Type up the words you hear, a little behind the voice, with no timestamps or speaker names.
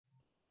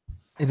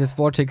It is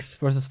Vortix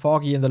versus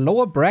Foggy in the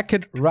lower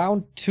bracket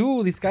round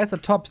 2. These guys are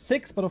top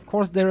 6, but of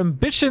course their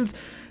ambitions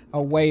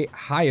are way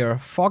higher.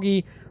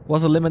 Foggy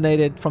was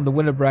eliminated from the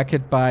winner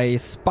bracket by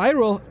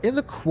Spiral in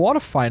the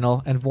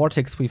quarterfinal, and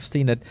Vortix, we've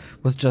seen it,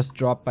 was just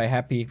dropped by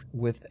Happy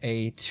with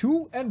a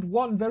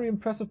 2-1. Very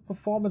impressive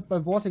performance by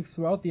Vortix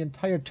throughout the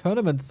entire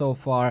tournament so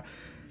far.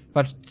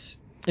 But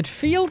it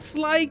feels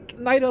like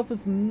Night Elf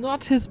is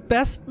not his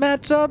best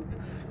matchup.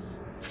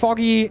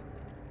 Foggy,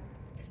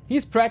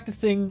 he's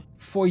practicing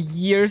for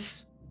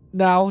years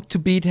now to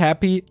beat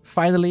Happy,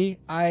 finally.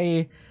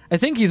 I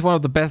think he's one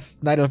of the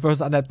best Night Elf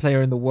versus Undead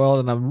player in the world,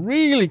 and I'm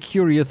really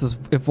curious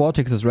if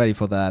Vortix is ready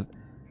for that.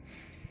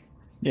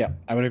 Yeah,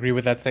 I would agree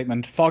with that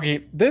statement.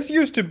 Foggy, this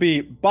used to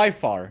be by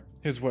far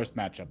his worst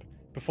matchup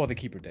before the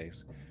Keeper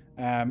days.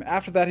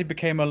 After that, he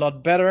became a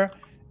lot better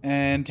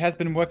and has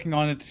been working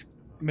on it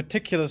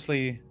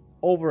meticulously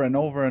over and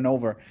over and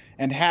over,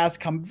 and has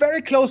come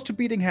very close to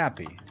beating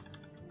Happy.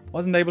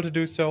 Wasn't able to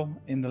do so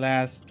in the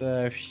last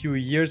few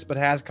years, but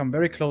has come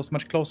very close,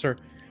 much closer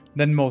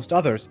than most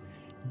others.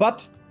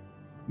 But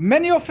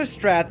many of his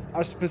strats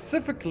are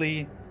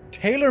specifically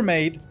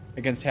tailor-made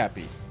against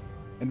Happy.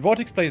 And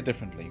Vortix plays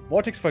differently.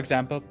 Vortix, for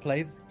example,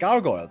 plays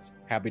Gargoyles.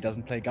 Happy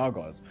doesn't play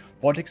Gargoyles.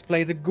 Vortix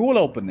plays a Ghoul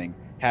opening.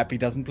 Happy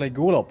doesn't play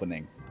Ghoul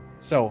opening.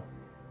 So,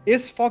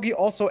 is Foggy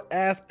also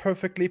as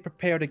perfectly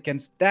prepared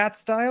against that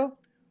style?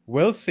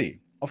 We'll see.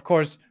 Of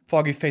course,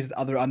 Foggy faces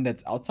other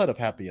undeads outside of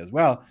Happy as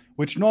well,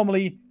 which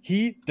normally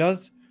he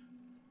does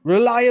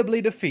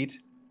reliably defeat.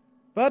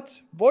 But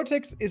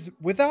Vortix is,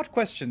 without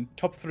question,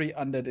 top 3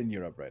 undead in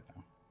Europe right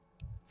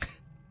now.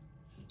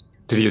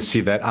 Did you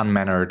see that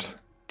unmannered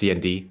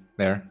D&D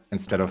there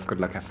instead of good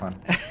luck, have fun?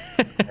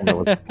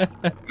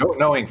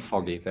 Knowing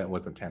Foggy, that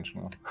was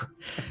intentional.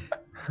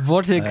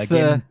 Vortix...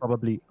 game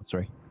probably...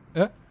 Sorry.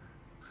 Yeah?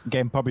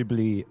 Game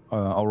probably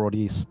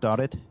already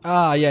started.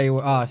 Ah, yeah, you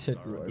were... Ah, shit.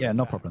 Yeah,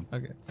 no problem.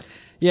 Okay.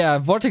 Yeah,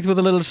 Vortix with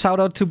a little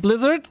shout out to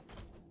Blizzard.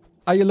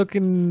 Are you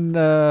looking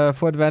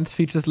for advanced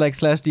features like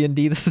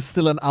 /D&D? This is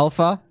still an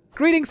alpha.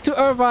 Greetings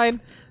to Irvine.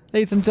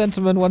 Ladies and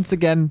gentlemen, once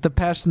again, the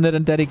passionate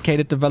and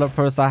dedicated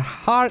developers are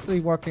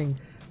working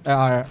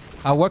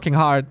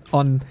hard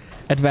on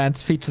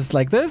advanced features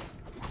like this.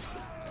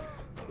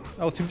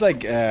 Oh, it seems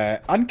like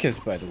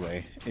Unkissed, by the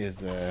way,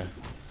 is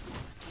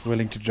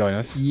willing to join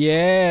us.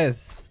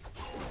 Yes.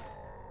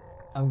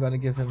 I'm gonna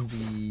give him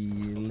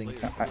the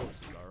link.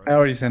 I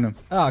already sent him.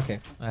 Oh,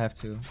 okay. I have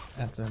to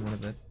answer him in a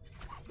bit.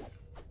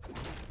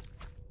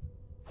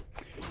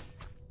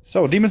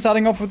 So, Demon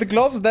starting off with the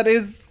gloves. That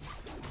is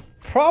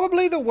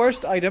probably the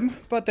worst item,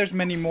 but there's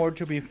many more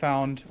to be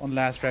found on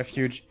Last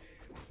Refuge.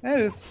 That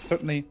is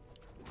certainly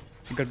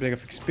a good bit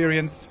of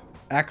experience.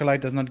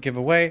 Acolyte does not give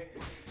away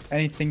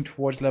anything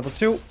towards level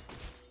 2.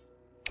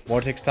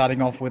 Vortix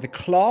starting off with the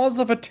Claws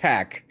of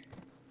Attack.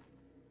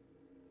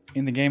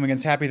 In the game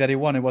against Happy that he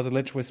won, it was a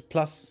Lich Wisp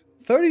plus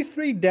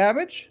 33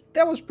 damage.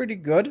 That was pretty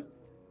good.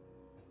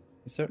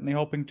 He's certainly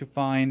hoping to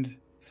find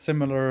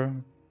similar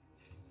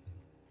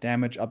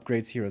damage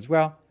upgrades here as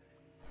well.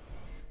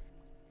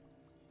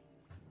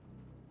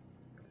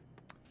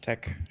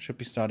 Tech should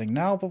be starting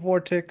now for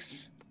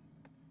Vortix.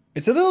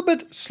 It's a little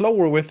bit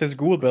slower with his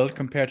Ghoul build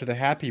compared to the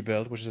Happy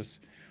build, which is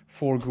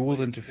 4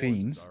 Ghouls into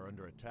Fiends.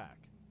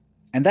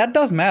 And that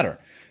does matter.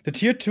 The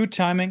tier 2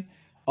 timing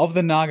of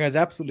the Naga is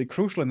absolutely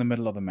crucial in the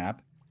middle of the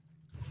map.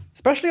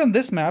 Especially on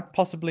this map,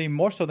 possibly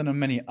more so than on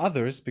many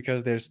others,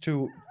 because there's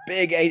 2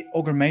 big 8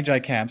 Ogre Magi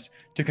camps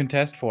to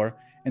contest for,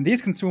 and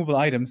these consumable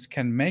items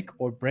can make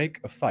or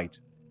break a fight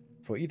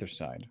for either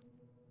side.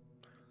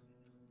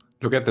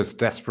 Look at this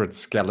desperate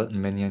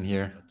skeleton minion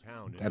here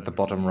at the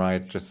bottom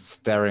right, just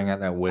staring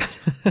at that wisp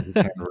he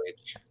can't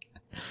reach.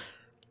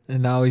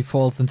 And now he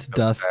falls into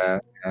dust.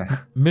 Yeah.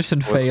 Mission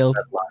failed.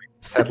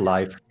 Sad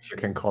life, if you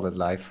can call it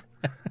life.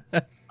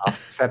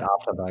 Sad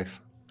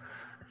afterlife.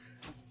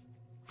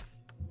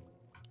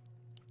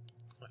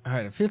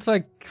 Alright, it feels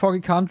like Foggy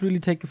can't really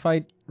take a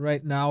fight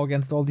right now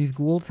against all these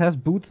ghouls. Has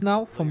boots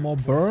now for more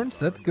burns,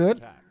 that's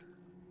good.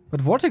 But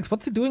Vortix,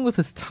 what's he doing with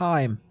his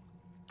time?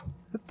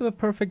 Is that the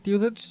perfect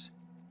usage?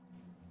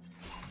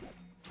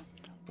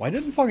 Why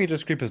didn't Foggy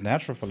just creep his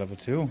natural for level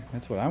 2?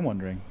 That's what I'm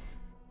wondering.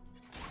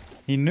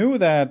 He knew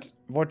that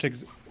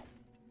Vortix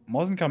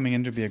wasn't coming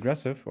in to be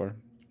aggressive, or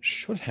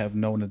should have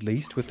known at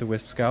least with the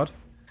Wisp Scout.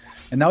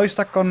 And now he's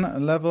stuck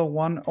on level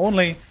 1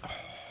 only.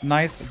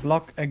 Nice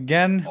block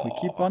again. We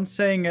keep on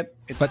saying it.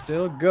 It's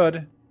still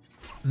good.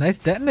 Nice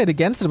detonate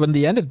against it, but in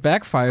the end it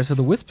backfires, so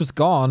the Wisp is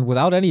gone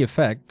without any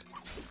effect.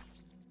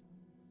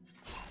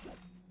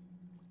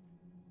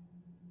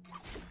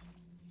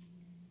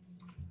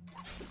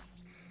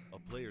 A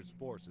player's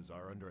forces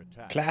are under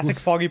attack. Classic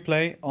Foggy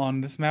play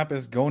on this map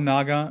is go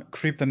Naga,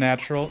 creep the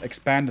natural,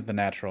 expand the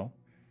natural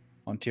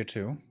on tier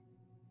 2.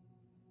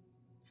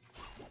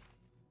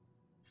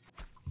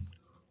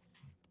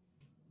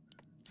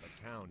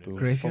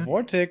 For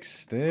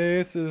Vortix,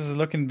 this is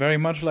looking very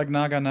much like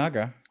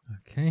Naga.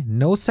 Okay,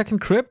 no second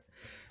crypt.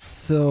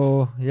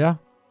 So, yeah.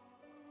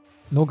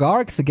 No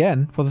Garx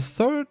again for the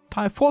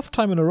fourth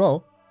time in a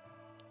row.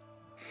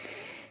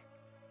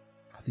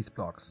 these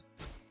blocks.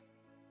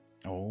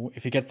 Oh,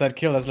 if he gets that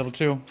kill, that's level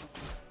 2.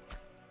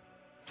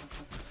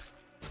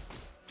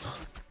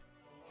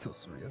 So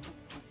surreal.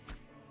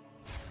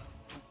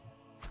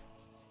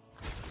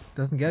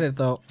 Doesn't get it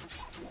though.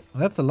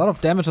 That's a lot of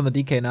damage on the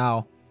DK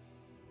now.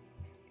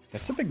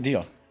 That's a big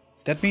deal.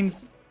 That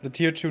means the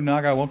tier 2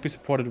 Naga won't be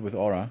supported with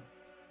Aura.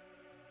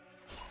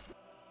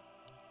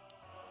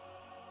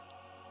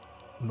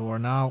 Lower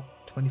now.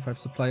 25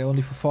 supply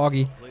only for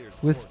Foggy.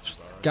 Wisp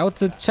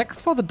scouts it, checks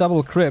for the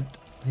double crypt.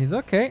 He's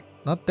okay.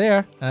 Not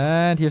there.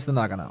 And here's the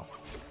Naga now.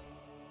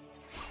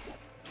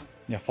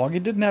 Yeah, Foggy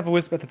didn't have a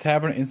Wisp at the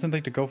tavern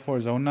instantly to go for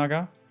his own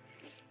Naga.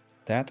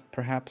 That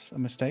perhaps a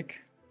mistake.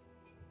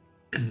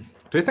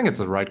 Do you think it's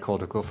the right call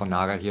to go for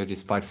Naga here,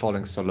 despite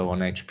falling so low on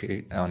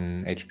HP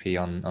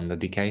on the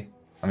DK?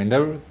 I mean,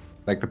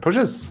 the push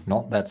is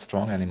not that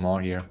strong anymore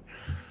here.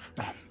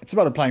 It's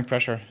about applying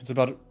pressure. It's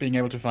about being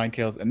able to find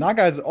kills. And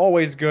Naga is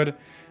always good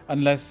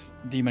unless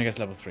Demon gets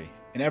level 3.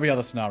 In every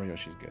other scenario,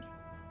 she's good.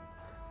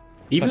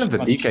 Even Plus if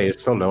the she DK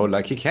is so low,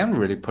 like he can't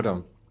really put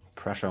a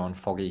pressure on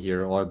Foggy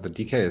here, or the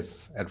DK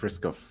is at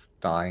risk of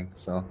dying.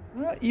 So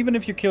even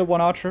if you kill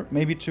 1 archer,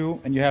 maybe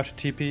 2, and you have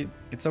to TP,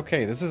 it's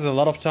okay. This is a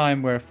lot of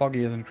time where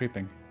Foggy isn't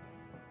creeping.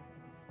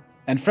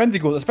 And Frenzy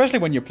Ghouls, especially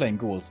when you're playing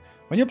Ghouls.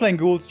 When you're playing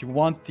Ghouls, you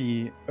want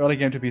the early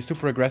game to be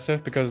super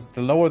aggressive, because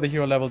the lower the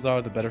hero levels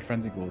are, the better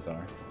Frenzy Ghouls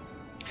are.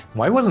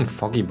 why wasn't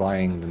Foggy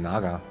buying the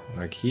Naga?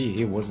 Like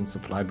he wasn't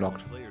supply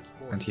blocked,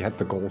 and he had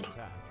the gold.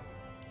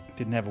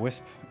 Didn't have a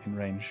Wisp in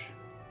range.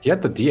 He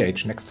had the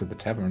DH next to the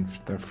tavern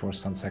there for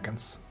some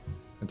seconds,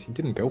 and he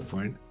didn't go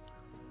for it.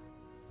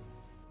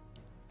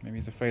 Maybe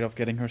he's afraid of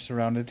getting her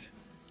surrounded.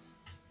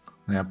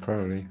 Yeah,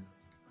 probably.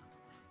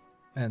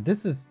 And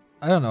this is...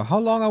 I don't know. How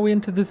long are we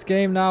into this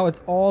game now?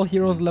 It's all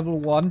heroes level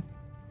 1.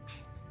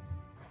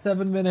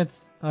 7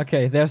 minutes.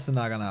 Okay, there's the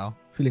Naga now.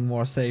 Feeling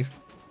more safe.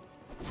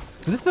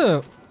 This is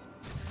a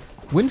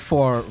win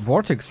for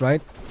Vortix,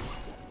 right?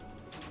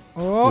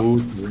 Oh,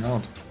 Ooh,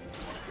 not.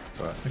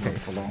 But Okay. not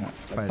for long.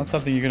 That's not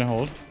something you're gonna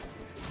hold.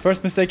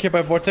 First mistake here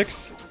by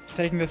Vortix.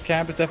 Taking this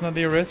camp is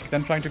definitely a risk.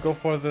 Then trying to go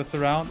for the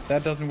surround.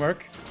 That doesn't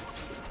work.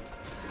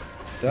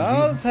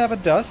 Does have a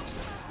dust.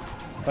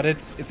 But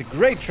it's a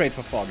great trade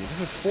for Foggy.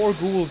 This is 4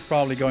 ghouls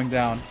probably going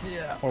down.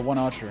 Yeah. Or 1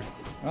 archer.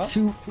 Well,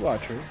 Two. 2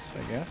 archers,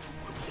 I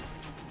guess.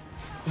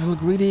 a little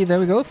greedy. There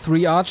we go.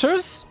 3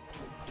 archers.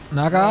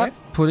 Naga Alright.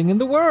 putting in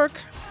the work.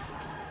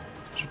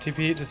 Should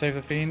TP to save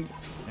the fiend.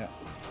 Yeah.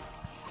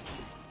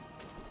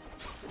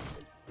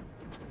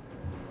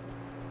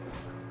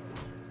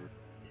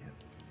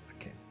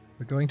 Okay.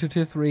 We're going to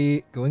tier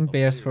 3. Going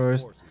bears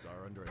first.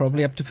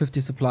 Probably up to 50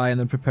 supply and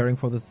then preparing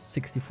for the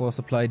 64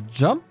 supply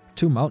jump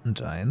to mountain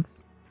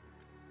giants.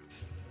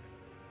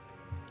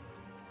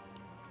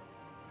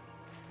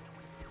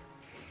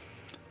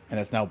 And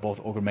that's now both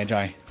Ogre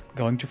Magi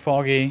going to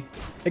Foggy.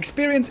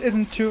 Experience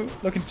isn't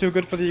looking too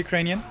good for the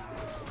Ukrainian.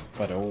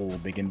 But oh,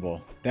 big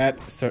invul. That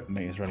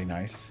certainly is really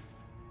nice.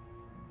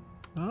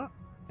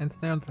 And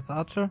snare on this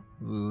archer.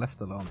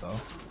 Left alone though.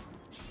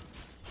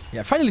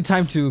 Yeah, finally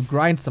time to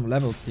grind some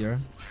levels here.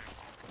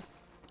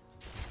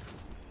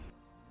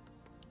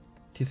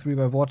 T3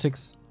 by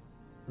Vortix.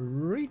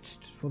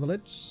 Reached for the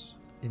Lich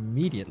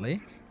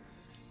immediately.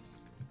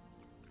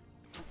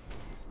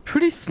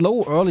 Pretty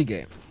slow early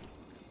game.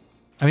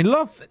 I mean, a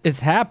lot is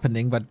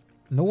happening, but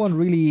no one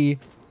really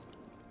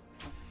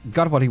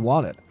got what he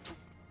wanted.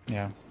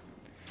 Yeah.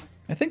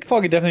 I think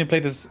Foggy definitely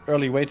played this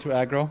early way too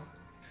aggro.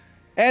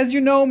 As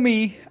you know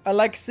me, I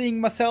like seeing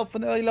myself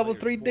an early level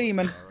 3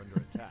 demon.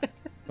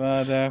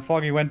 But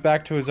Foggy went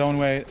back to his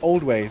own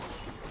old ways.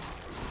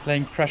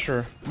 Playing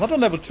pressure. Not on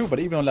level 2, but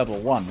even on level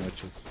 1,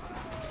 which is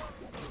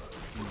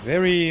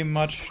very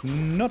much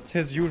not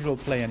his usual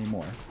play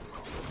anymore.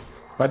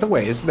 By the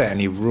way, is there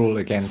any rule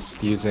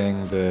against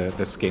using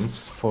the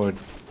skins for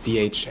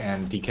DH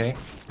and DK?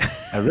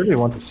 I really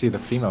want to see the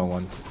female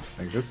ones.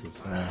 Like this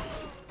is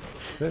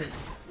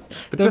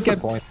bit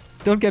disappointing.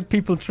 Don't get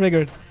people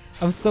triggered.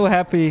 I'm so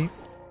happy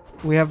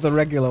we have the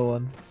regular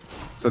one.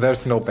 So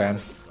there's no ban,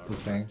 you're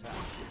saying?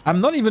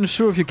 I'm not even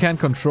sure if you can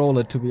control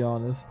it, to be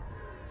honest.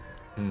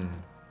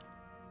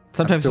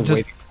 Sometimes you still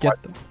just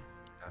get them.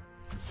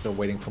 I'm still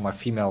waiting for my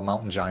female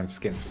mountain giant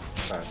skins.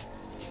 But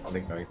I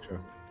think going to.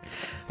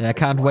 Yeah, I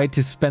can't wait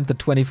to spend the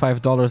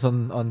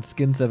 $25 on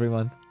skins every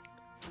month.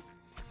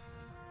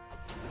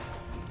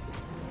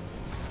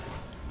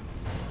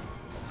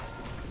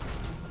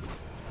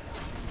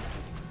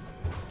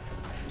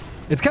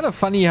 It's kind of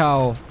funny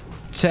how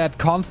chat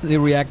constantly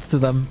reacts to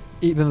them,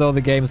 even though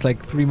the game is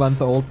like 3 months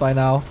old by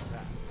now.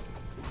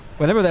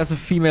 Whenever there's a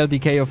female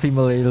DK or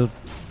female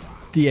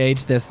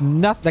DH, there's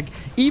nothing. Like,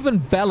 even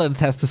Balance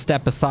has to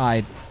step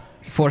aside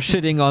for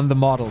shitting on the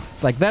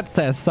models. Like, that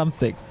says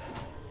something.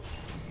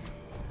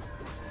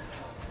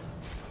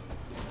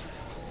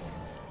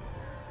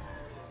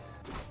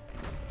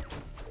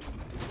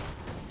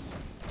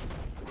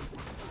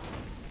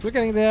 So we're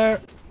getting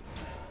there.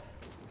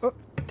 Oh,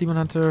 Demon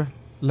Hunter,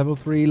 level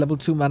 3, level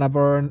 2 mana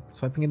burn,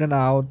 swiping in and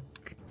out.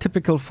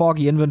 Typical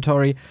Foggy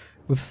inventory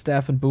with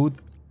staff and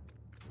boots.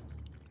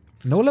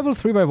 No level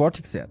 3 by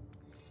Vortix yet.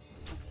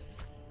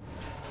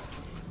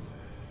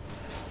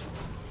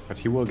 But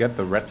he will get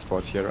the red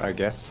spot here, I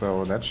guess,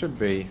 so that should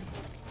be...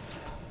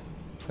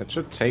 That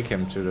should take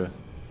him to the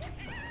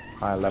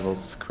higher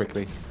levels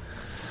quickly.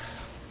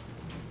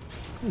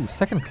 Ooh,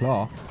 second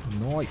claw.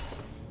 Nice.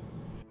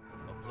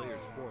 A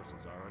player's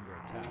forces are under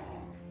attack.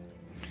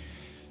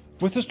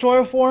 With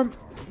Destroyer form,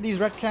 these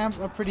red camps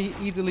are pretty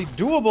easily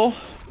doable.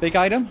 Big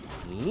item,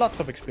 lots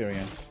of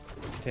experience.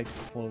 It takes the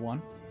full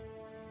one.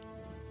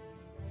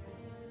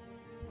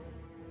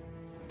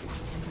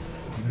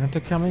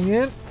 Hunter coming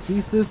in,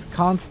 sees this,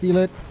 can't steal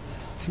it.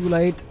 Too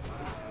late.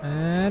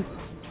 And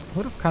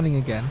Hood of Cunning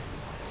again.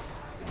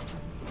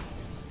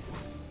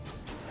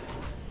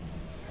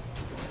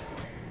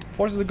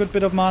 Forces a good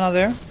bit of mana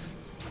there.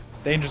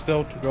 Dangerous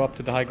though to go up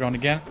to the high ground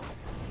again,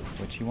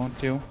 which he won't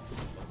do.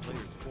 A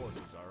player's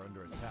forces are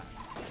under attack.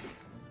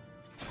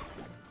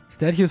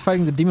 Instead, he was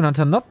fighting the Demon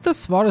Hunter. Not the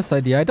smartest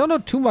idea. I don't know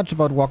too much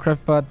about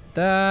Warcraft, but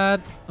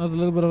that was a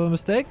little bit of a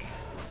mistake.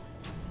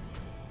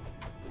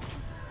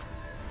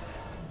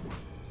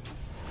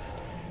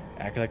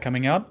 Acolyte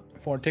coming out.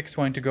 Vortix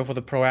going to go for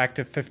the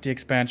proactive 50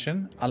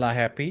 expansion. A la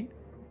Happy.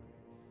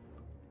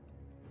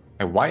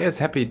 Why is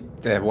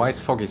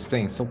Foggy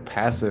staying so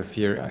passive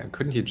here?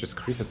 Couldn't he just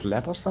creep his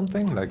lab or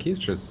something? Like, he's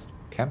just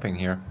camping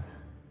here.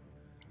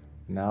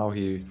 Now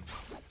he...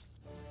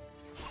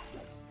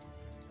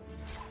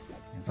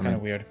 It's kind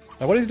of weird.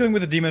 Now, what he's doing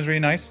with the demon is really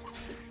nice.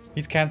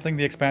 He's canceling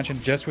the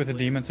expansion just with the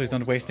demon, so he's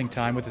not wasting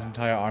time with his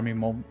entire army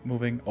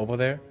moving over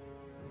there.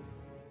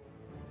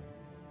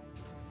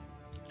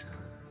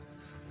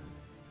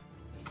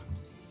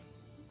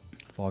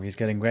 Foggy's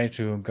getting ready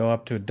to go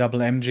up to double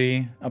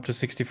MG, up to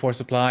 64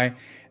 supply.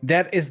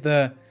 That is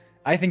the,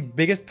 I think,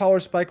 biggest power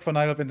spike for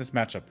Night Elf in this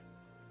matchup.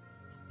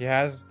 He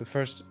has the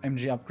first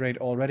MG upgrade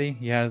already.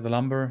 He has the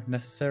lumber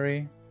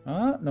necessary.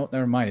 No,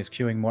 never mind. He's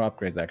queuing more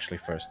upgrades actually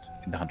first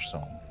in the Hunter's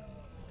Home.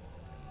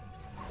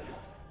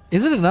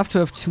 Is it enough to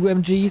have 2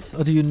 MGs,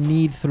 or do you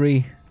need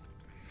 3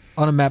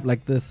 on a map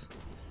like this?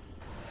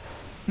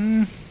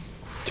 2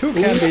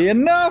 can be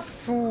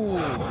enough. Ooh,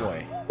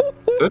 boy.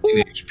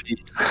 13 HP.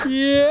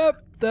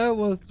 Yep, that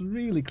was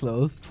really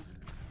close.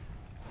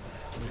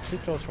 Too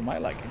close for my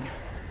liking.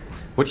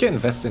 Would you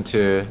invest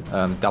into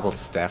double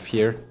staff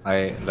here?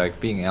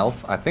 Being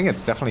elf, I think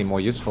it's definitely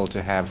more useful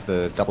to have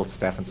the double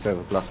staff instead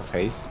of Blast of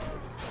Haze.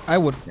 I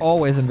would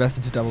always invest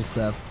into double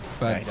staff,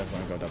 Yeah, but he does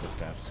want to go double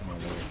staffs.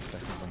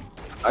 Definitely.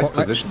 Nice Fork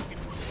position.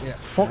 yeah,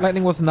 Fork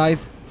Lightning was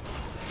nice.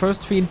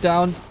 First Fiend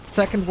down,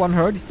 second one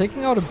hurt. He's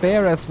taking out a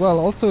bear as well.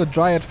 Also a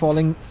Dryad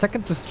falling.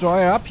 Second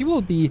Destroyer up. He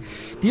will be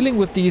dealing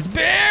with these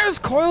bears.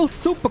 Coil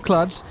super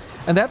clutch.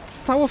 And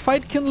that's how a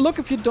fight can look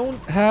if you don't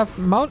have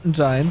Mountain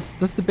Giants.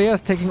 This the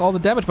bears taking all the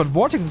damage, but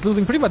Vortix is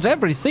losing pretty much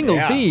every single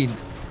Fiend.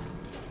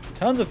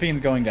 Tons of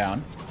Fiends going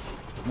down.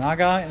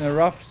 Naga in a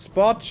rough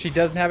spot. She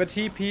doesn't have a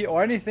TP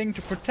or anything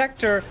to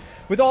protect her.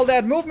 With all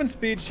that movement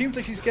speed, seems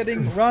like she's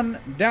getting run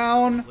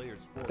down.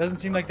 Doesn't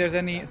seem like there's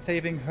any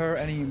saving her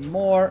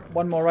anymore.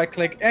 One more right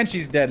click and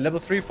she's dead. Level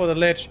 3 for the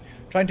Lich.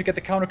 Trying to get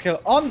the counter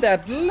kill on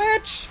that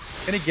Lich.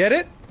 Can he get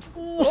it?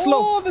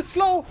 Slow. The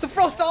slow. The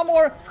frost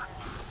armor.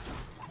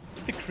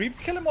 The creeps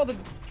kill him or the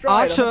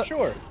Dryad? I'm not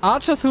sure.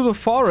 Archer through the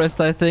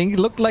forest, I think.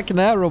 Looked like an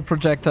arrow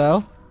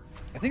projectile.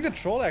 I think the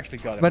troll actually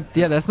got him. But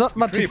yeah, there's not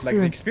much Creep, like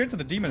the experience. experience of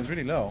the demon is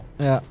really low.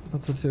 Yeah,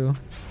 that's it too.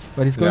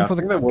 But he's going Yeah, for I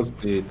think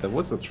the... that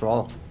was the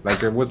troll. Like,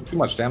 there was too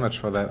much damage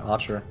for that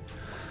archer.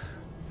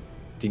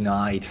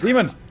 Denied.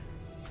 Demon!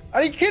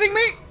 Are you kidding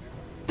me?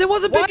 There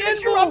was a Why big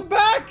did you run invul!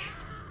 back?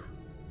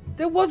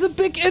 There was a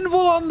big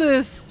invul on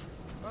this!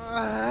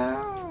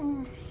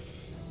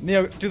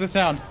 Neo, do the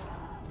sound.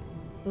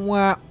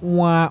 Wah,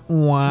 wah,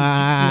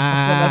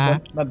 wah.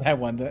 Not that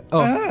one. The...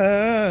 Oh.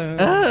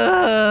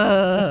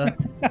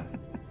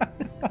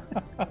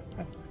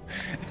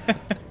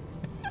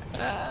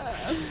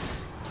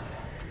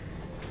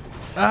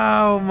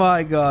 Oh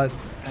my god.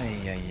 Ay,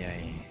 ay,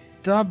 ay.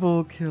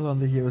 Double kill on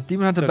the heroes.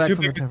 Demon Hunter So back two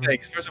from big recovery.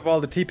 mistakes. First of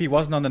all, the TP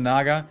wasn't on the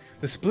Naga.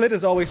 The split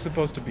is always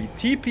supposed to be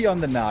TP on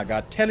the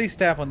Naga, Tele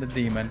Staff on the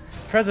Demon,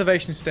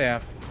 Preservation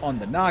Staff on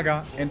the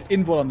Naga, and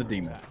Invul on the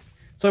Demon.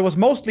 So it was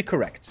mostly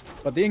correct.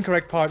 But the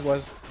incorrect part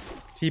was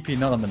TP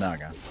not on the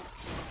Naga.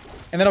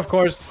 And then, of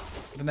course,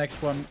 the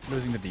next one,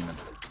 losing the Demon.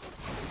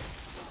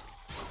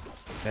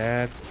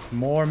 That's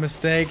more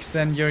mistakes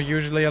than you're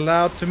usually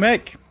allowed to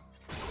make.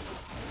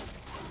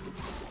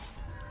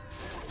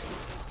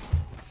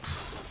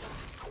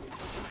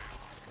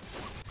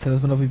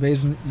 Talisman of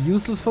Evasion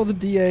useless for the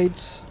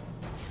DH.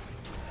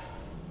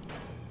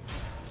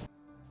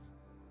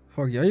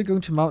 Foggy, are you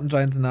going to Mountain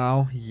Giants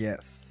now?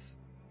 Yes.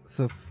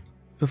 So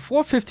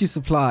before 50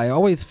 supply, I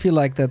always feel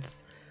like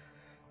it's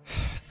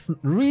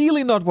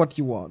really not what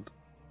you want.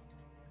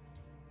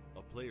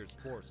 A player's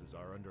forces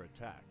are under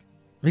attack.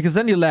 Because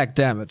then you lack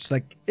damage.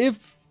 Like,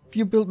 if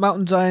you build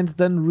Mountain Giants,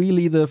 then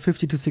really the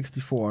 50 to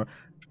 64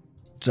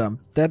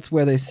 jump. That's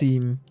where they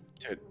seem...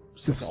 Dude,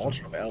 this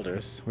Altar of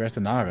Elders. Where's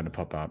the Naga gonna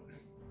pop out?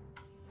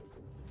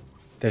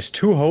 There's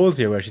 2 holes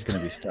here where she's gonna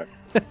be stuck.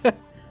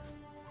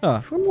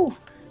 Ah. Whew.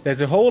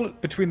 There's a hole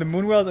between the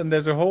moonwells and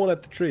there's a hole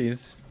at the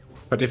trees.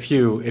 But if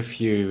you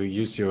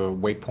use your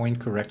waypoint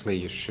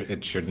correctly,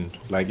 it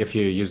shouldn't. Like if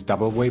you use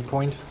double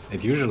waypoint,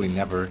 it usually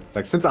never.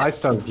 Like since I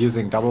started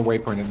using double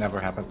waypoint, it never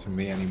happened to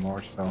me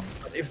anymore. So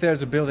If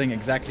there's a building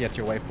exactly at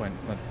your waypoint,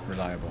 it's not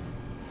reliable.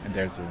 And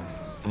there's a.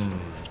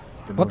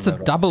 the What's a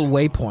moonwell. double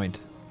waypoint?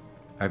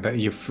 that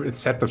you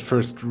set the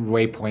first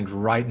waypoint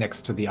right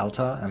next to the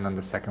altar, and then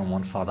the second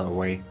one farther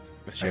away.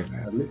 With shift.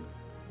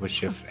 With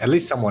shift. At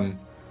least someone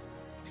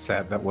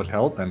said that would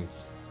help, and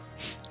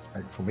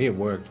like for me it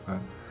worked. But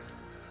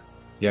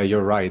yeah,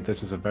 you're right.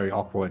 This is a very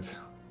awkward.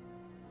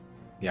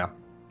 Yeah,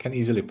 can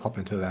easily pop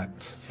into that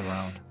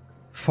surround.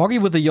 Foggy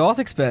with the Yaws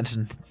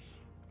expansion.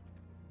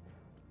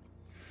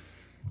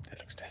 That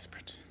looks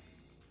desperate.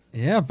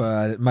 Yeah,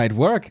 but it might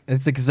work.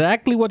 It's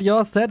exactly what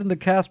Yaws said in the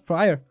cast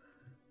prior.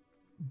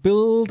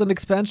 Build an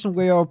expansion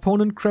where your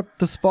opponent crept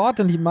the spot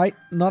and he might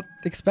not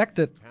expect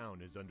it.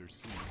 Town is under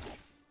siege.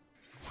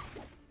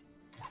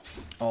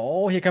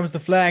 Oh, here comes the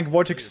flank.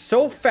 Vortix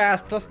so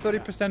fast, plus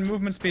 30%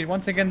 movement speed.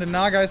 Once again, the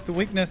Naga is the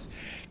weakness.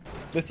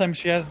 This time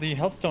she has the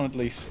Healthstone at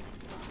least.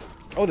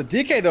 Oh, the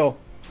DK though.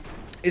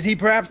 Is he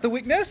perhaps the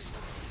weakness?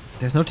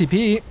 There's no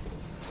TP.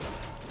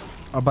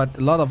 Oh, but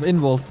a lot of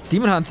invulns.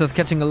 Demon Hunter's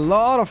catching a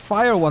lot of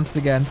fire once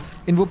again.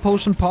 Invul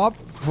potion pop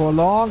for a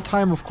long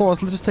time, of course.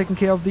 Just taking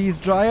care of these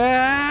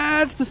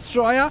Dryads.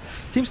 Destroyer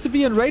seems to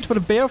be enraged, but a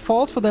bear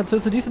falls for that, so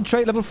it's a decent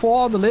trade. Level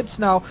 4 on the Lich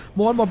now.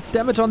 More and more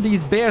damage on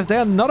these bears. They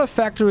are not a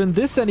factor in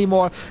this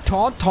anymore.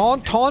 Taunt,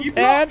 taunt, taunt,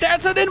 and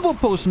there's an Invul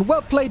potion.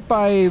 Well played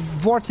by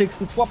Vortix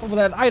to swap over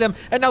that item.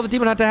 And now the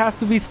Demon Hunter has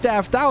to be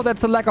staffed out.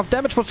 That's a lack of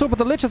damage for sure, but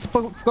the Lich has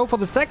to go for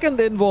the second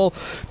Invul.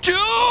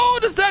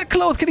 Jude is that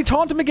close. Can he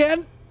taunt him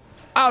again?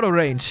 Out of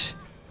range.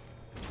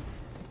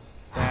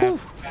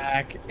 Staff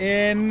back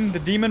in. The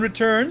demon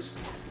returns.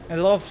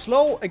 And a lot of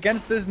slow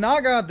against this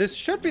Naga. This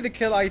should be the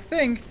kill, I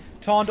think.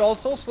 Taunt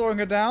also slowing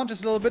her down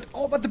just a little bit.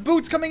 Oh, but the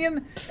boots coming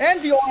in.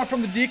 And the aura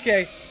from the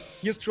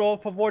DK. Yield scroll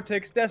for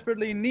Vortix.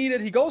 Desperately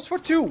needed. He goes for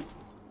 2.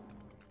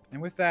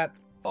 And with that,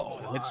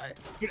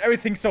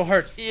 everything's so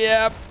hurt.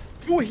 Yep.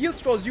 2 heal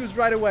scrolls used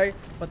right away.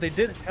 But they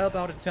did help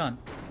out a ton.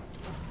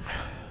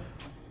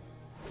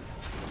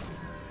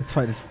 This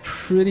fight is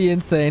pretty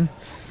insane.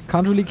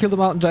 Can't really kill the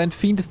Mountain Giant.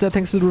 Fiend is dead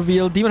thanks to the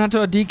reveal. Demon Hunter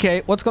or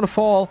DK. What's gonna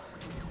fall?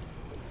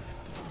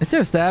 Is there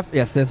a staff?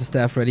 Yes, there's a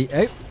staff ready.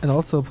 Hey, and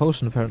also a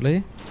potion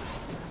apparently.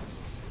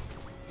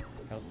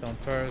 Hellstone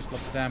first.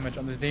 Lots of damage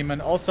on this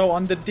demon. Also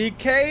on the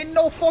DK.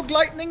 No fog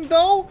lightning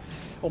though.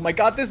 Oh my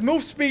god, this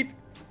move speed.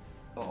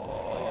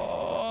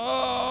 Oh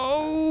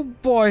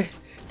boy.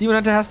 Demon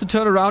Hunter has to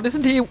turn around.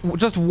 Isn't he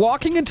just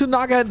walking into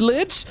Naga and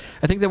Lich?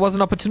 I think there was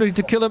an opportunity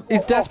to kill him.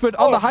 He's desperate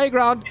on the high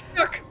ground. He's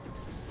stuck.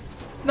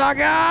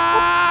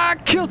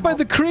 Naga! Killed by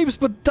the creeps,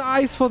 but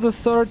dies for the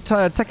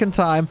second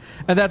time.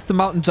 And that's the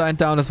Mountain Giant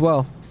down as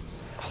well.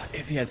 Oh,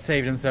 if he had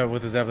saved himself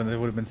with his Zeppelin, it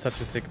would have been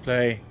such a sick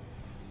play.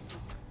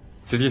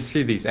 Did you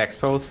see these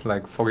expos,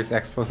 like Foggy's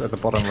expos at the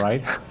bottom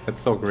right?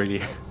 That's so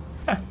greedy.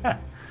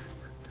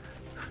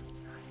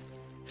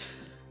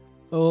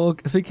 Oh,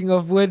 speaking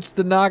of which,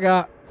 the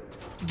Naga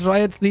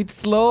Dryads need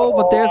slow,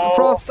 but there's a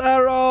Frost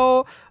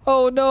Arrow.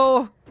 Oh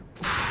no.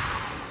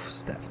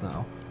 Staff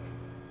now.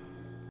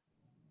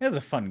 It's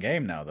a fun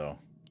game now, though.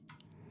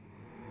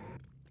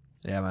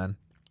 Yeah, man.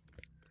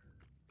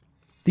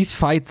 These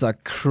fights are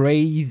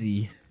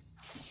crazy.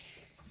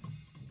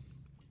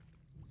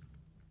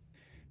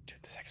 Dude,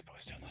 this expo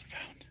is still not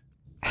found.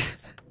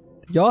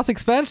 Yaws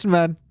expansion,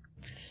 man.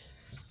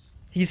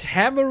 He's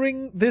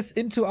hammering this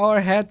into our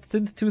head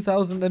since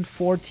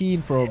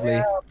 2014, probably.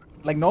 Yeah.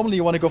 Like, normally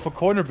you want to go for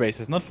corner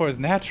bases, not for his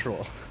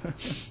natural.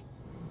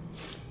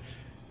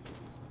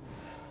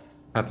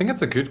 I think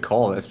it's a good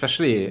call,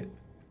 especially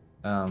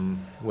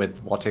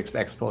with Vortix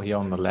Expo here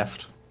on the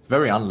left. It's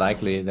very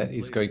unlikely that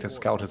he's going to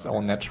scout his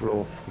own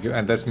natural,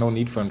 and there's no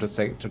need for him to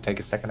take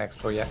a second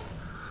Expo yet.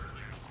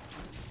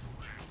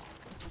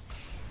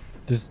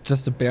 There's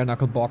just a bare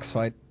knuckle box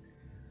fight.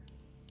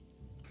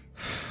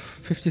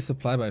 50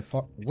 supply by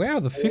Foggy. Where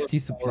are the 50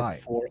 supply?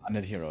 4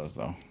 undead heroes,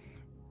 though.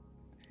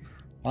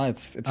 Well,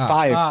 it's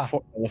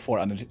 5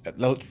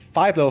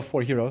 level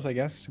 4 heroes, I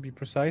guess, to be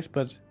precise.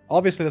 But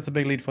obviously that's a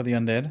big lead for the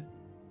undead.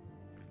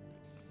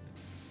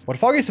 What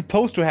Foggy is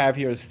supposed to have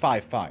here is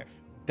 5-5.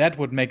 That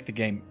would make the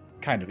game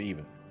kind of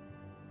even.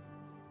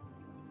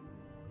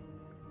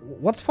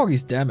 What's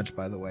Foggy's damage,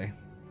 by the way?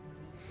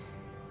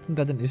 Isn't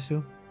that an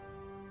issue?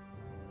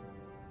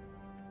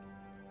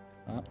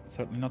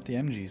 Certainly not the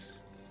MGs.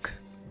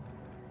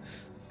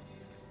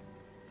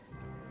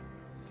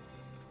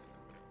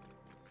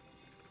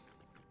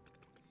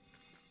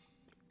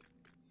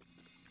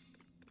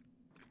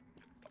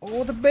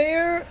 Oh, the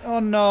bear! Oh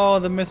no,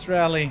 the miss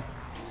rally.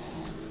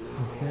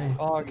 Okay.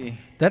 Foggy.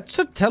 That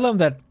should tell him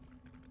that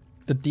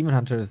the Demon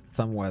Hunter is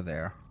somewhere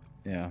there.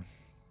 Yeah.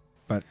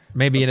 But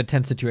maybe in a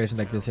tense situation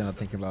like this, you're not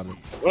thinking about it.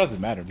 What does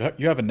it matter?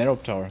 You have a narrow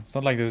tower. It's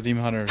not like this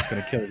demon hunter is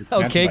gonna kill you.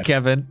 Okay,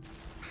 Kevin.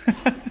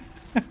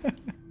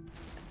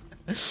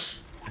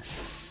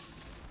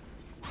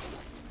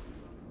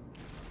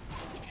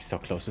 He's so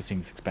close to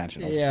seeing this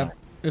expansion all the Yeah, time.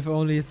 if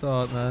only you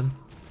thought, man.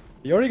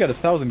 You already got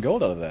 1,000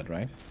 gold out of that,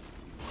 right?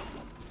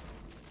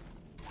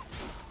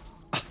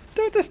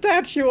 Dude, the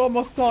statue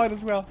almost saw it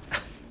as well.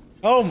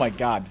 Oh my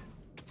god.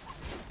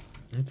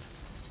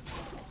 It's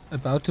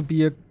about to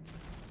be a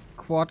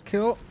quad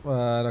kill,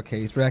 but okay,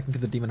 he's reacting to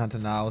the Demon Hunter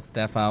now.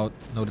 Staff out,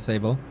 no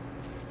disable.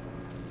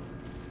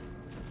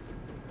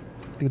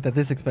 Dude, that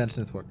this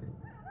expansion is working.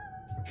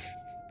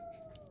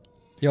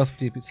 He also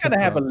He's gonna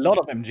have a lot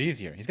of MGs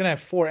here. He's gonna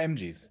have 4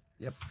 MGs.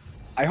 Yep.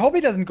 I hope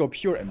he doesn't go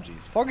pure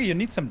MGs. Foggy, you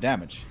need some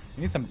damage.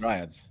 You need some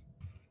dryads.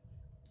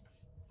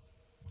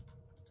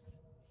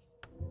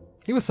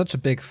 He was such a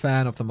big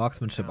fan of the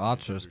marksmanship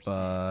archers, but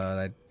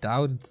I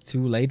doubt it's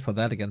too late for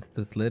that against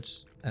this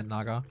Lich and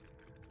Naga.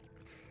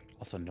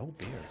 Also, no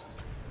bears.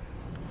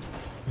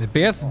 The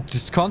bears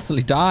just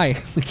constantly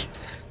die.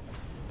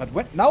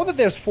 But now that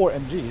there's 4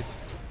 MGs,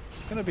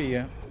 it's gonna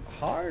be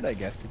hard, I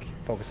guess, to keep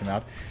focusing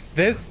out.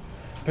 This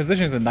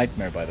position is a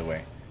nightmare, by the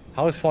way.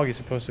 How is Foggy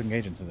supposed to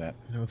engage into that?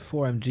 With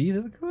 4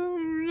 MGs, it's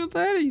not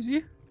that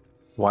easy.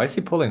 Why is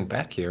he pulling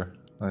back here?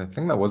 I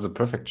think that was a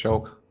perfect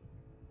choke.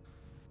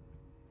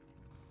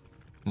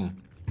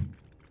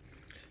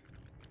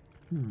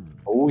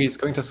 Oh, he's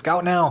going to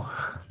scout now.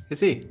 Is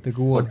he? The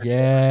ghoul,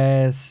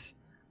 yes.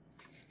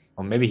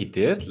 Or maybe he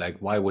did? Like,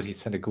 why would he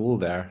send a ghoul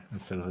there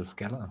instead of a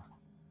skeleton?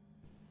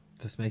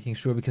 Just making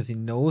sure because he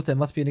knows there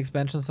must be an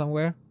expansion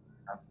somewhere.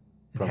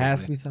 It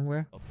has to be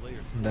somewhere. A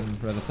player's And then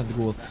rather send the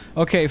ghoul.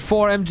 Okay,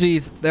 4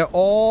 MGs. They're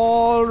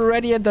all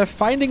ready and they're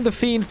finding the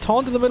fiends.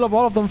 Taunt in the middle of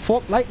all of them.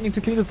 Fork lightning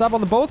to clean this up on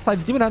the both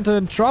sides. Demon Hunter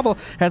in trouble.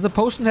 Has a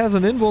potion, has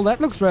an invul.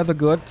 That looks rather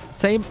good.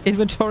 Same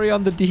inventory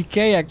on the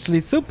DK actually.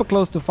 Super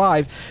close to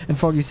 5. And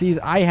Foggy sees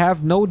I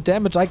have no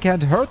damage. I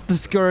can't hurt the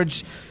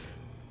Scourge.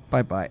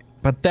 Bye-bye.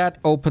 But that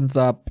opens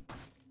up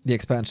the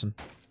expansion.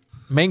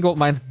 Main gold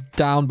mine's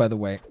down, by the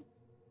way.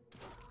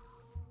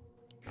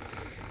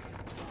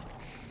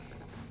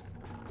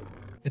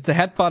 It's a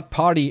headbutt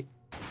party.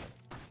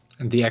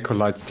 And the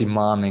acolytes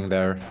demanding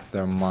their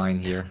mine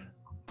here.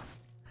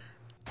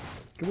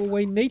 Go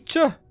away,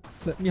 nature.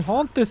 Let me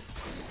haunt this.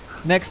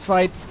 Next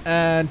fight,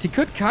 and he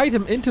could kite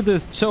him into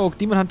this choke.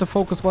 Demon Hunter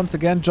focus once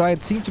again.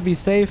 Dryad seemed to be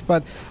safe,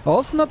 but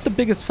also not the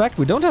biggest fact.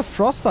 We don't have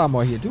frost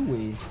armor here, do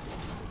we?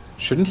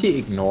 Shouldn't he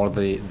ignore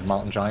the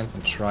mountain giants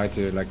and try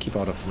to like keep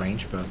out of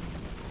range? But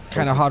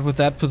Kind of hard with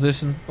that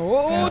position.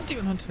 Oh, Yeah.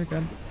 Demon Hunter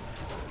again.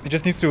 He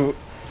just needs to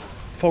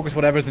focus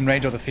whatever's in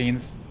range of the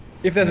fiends.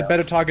 If there's a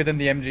better target than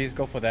the MGs,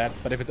 go for that.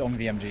 But if it's only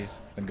the MGs,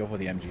 then go for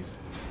the MGs.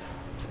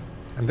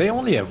 And they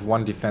only have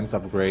 1 defense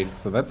upgrade,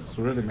 so that's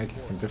really making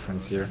some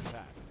difference here.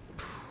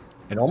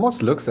 It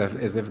almost looks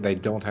as if they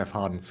don't have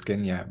hardened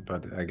skin yet,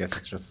 but I guess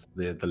it's just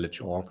the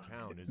Lich Orb.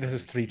 town is This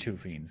is 3-2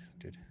 fiends,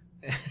 dude.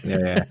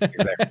 Yeah,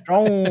 exactly.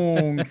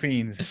 Strong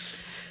fiends.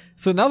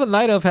 So now the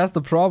Night Elf has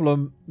the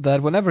problem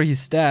that whenever he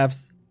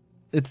stabs,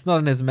 it's not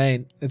in his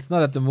main. It's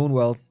not at the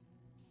Moonwells.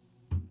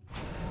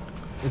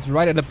 It's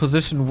right at a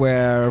position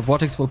where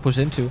Vortix will push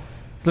into.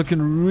 It's looking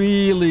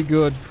really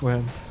good for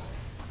him.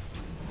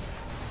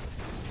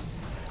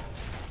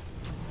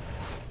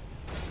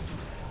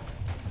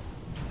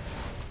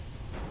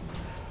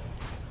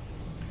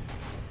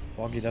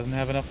 Foggy doesn't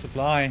have enough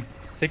supply.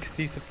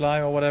 60 supply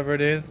or whatever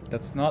it is.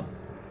 That's not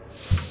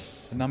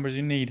the numbers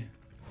you need.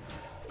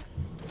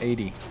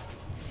 80.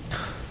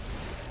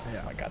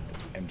 Oh my god,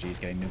 the MG is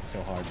getting nuked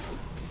so hard.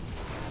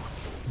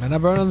 Mana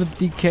burn on the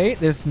DK.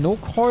 There's no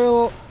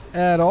coil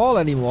at all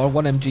anymore.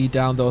 1 MG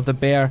down though. The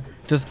bear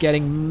just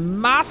getting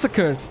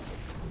massacred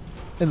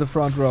in the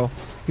front row.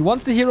 He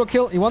wants the hero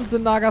kill. He wants the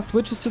Naga.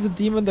 Switches to the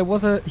demon. There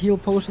was a heal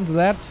potion, so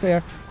that's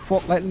fair.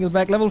 Fork lightning is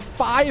back. Level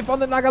 5 on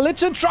the Naga.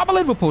 Lich in trouble.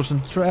 Invo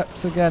potion.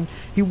 Traps again.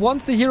 He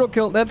wants the hero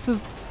kill. That's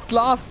his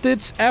last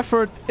ditch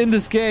effort in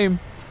this game.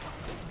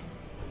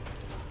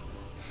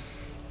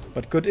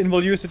 But good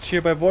invul usage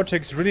here by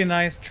Vortix. Really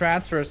nice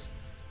transfers.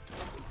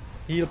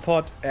 Heal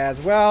pot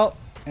as well.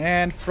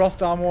 And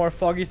Frost Armor.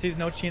 Foggy sees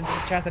no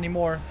chance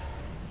anymore.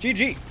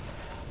 GG.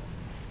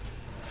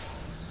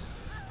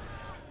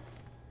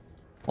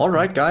 All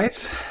right,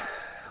 guys.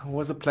 It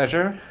was a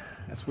pleasure.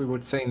 As we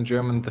would say in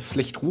German, the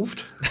Pflicht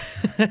ruft.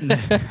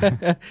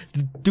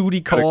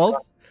 Duty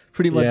calls.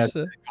 Pretty Yeah, much.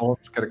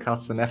 it's gonna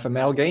cast an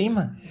FML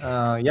game.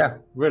 Yeah,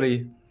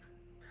 really.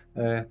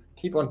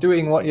 Keep on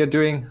doing what you're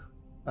doing.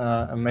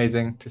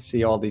 Amazing to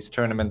see all these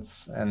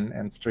tournaments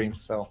and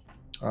streams. So,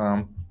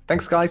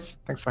 thanks, guys.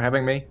 Thanks for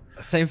having me.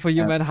 Same for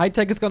you, man.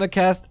 HighTac is gonna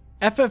cast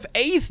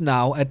FFAs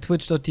now at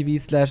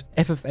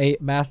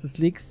twitch.tv/FFA Masters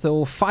League.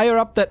 So fire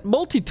up that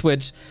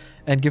multi-Twitch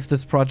and give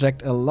this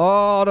project a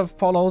lot of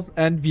follows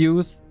and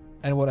views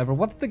and whatever.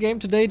 What's the game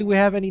today? Do we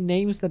have any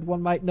names that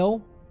one might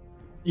know?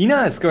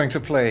 Ina is going to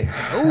play.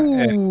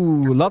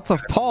 Ooh, lots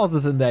of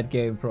pauses in that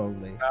game,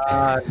 probably.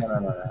 No.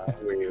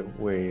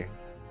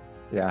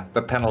 Yeah,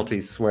 the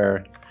penalties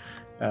where,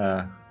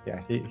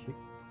 yeah,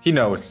 he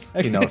knows.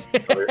 He knows.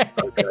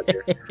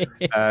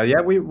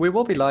 Yeah, we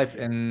will be live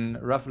in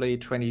roughly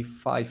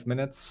 25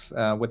 minutes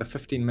with a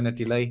 15-minute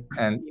delay,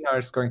 and Ina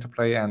is going to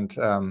play, and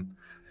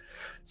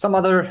some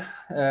other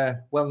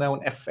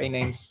well-known FFA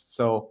names.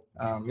 So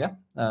yeah,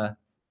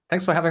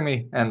 thanks for having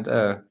me, and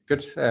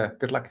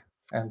good luck.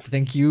 And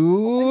Thank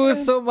you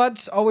so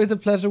much. Always a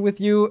pleasure with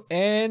you.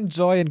 And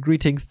joy and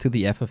greetings to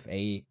the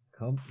FFA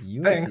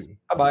community. thanks.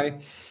 Bye-bye.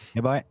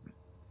 Goodbye.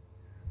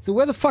 So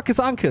where the fuck is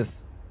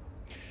Ankus?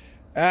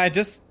 I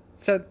just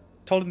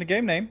told him the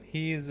game name.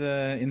 He's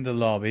in the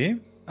lobby.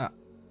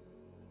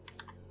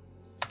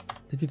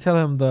 Did you tell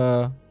him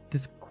the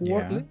Discord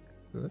Yeah. link?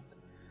 Good.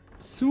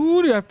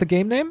 Soon you have the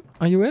game name?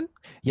 Are you in?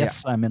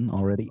 Yes, I'm in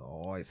already.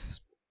 Nice.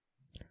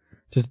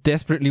 Just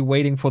desperately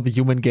waiting for the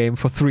human game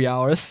for 3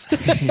 hours.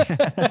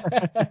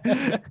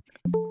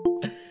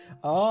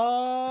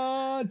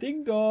 Ah,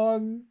 ding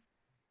dong.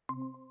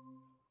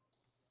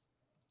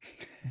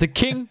 The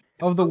king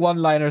of the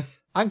one-liners.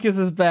 Ankus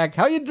is back.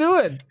 How you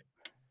doing?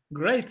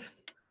 Great.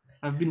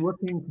 I've been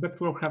working back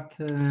to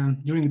Warcraft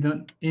in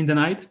the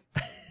night.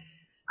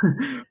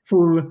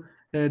 Full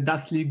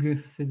Dust League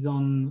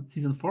season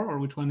 4, or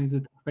which one is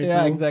it? Right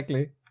Yeah, now?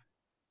 exactly.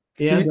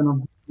 Yeah, then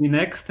I'll be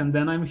next, and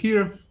then I'm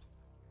here.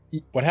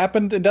 What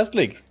happened in Dust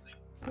League?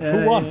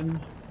 Who won?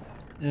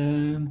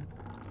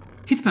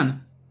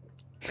 Hitman.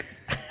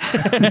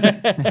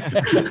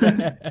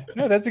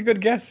 No, that's a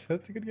good guess.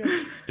 That's a good guess.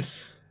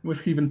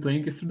 Was he even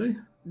playing yesterday?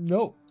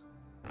 No.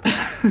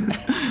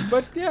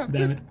 But yeah,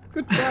 Damn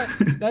good try.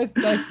 Nice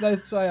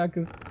try,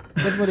 Ankus.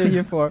 That's what you're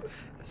here for.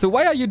 So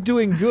why are you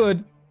doing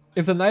good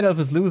if the Night Elf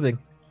is losing?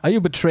 Are you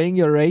betraying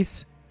your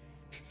race?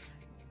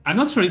 I'm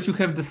not sure if you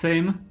have the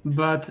same,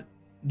 but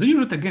do you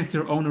root against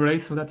your own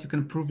race so that you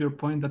can prove your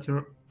point that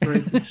your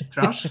race is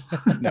trash?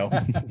 No.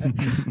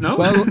 No?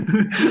 Well,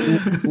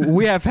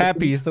 we have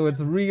Happy, so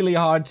it's really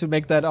hard to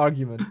make that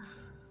argument.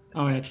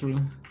 Oh yeah, true.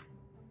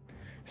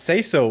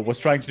 Say So was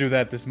trying to do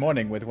that this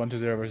morning with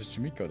 1-0 versus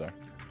Chimiko there.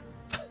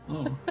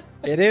 Oh.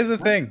 It is a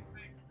thing.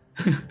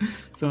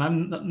 So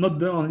I'm not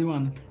the only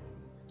one.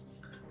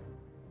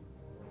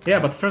 Yeah,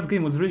 but first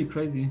game was really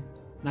crazy.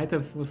 Night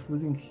Elf was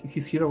losing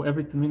his hero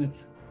every 2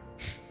 minutes.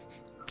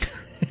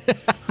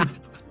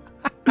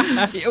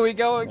 Here we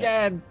go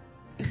again.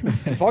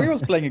 And Foggy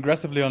was playing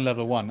aggressively on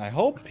level 1. I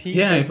hope he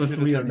Yeah, can't it was do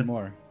this weird.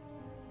 anymore.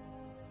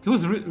 He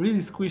was really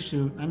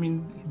squishy. I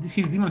mean,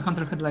 his Demon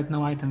Hunter had like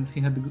no items. He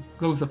had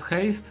Gloves of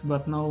Haste,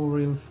 but no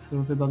real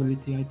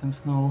survivability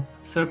items. No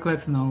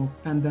circlets, no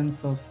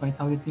pendants of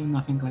vitality,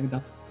 nothing like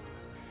that.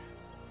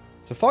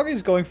 So Foggy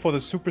is going for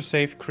the super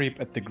safe creep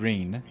at the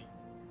green.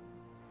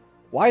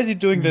 Why is he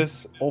doing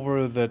this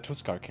over the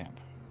Tuskar camp?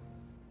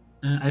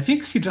 I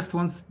think he just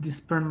wants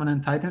these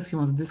permanent items. He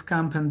wants this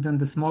camp and then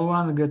the small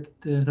one, get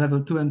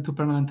level 2 and 2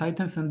 permanent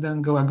items, and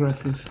then go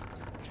aggressive.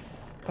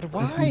 But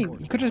why?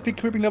 He could just be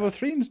creeping level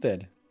 3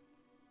 instead.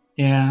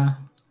 Yeah.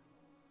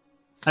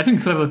 I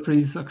think level 3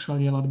 is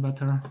actually a lot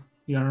better.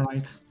 You are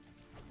right.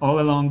 All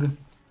along.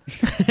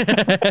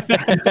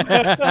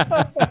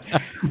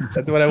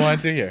 That's what I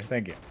wanted to hear.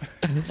 Thank you.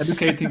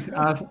 Educating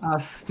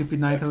us stupid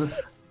Night Elves.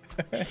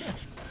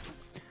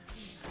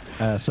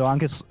 So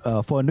Ankus,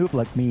 for a noob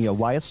like me,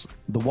 why is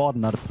the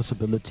Warden not a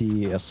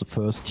possibility as the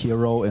first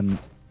hero in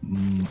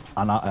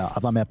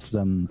other maps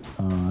than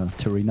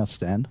Terina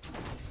Stand?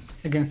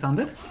 Against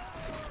Undead?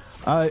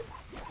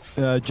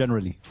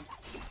 Generally.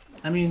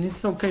 I mean,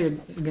 it's okay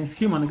against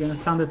human.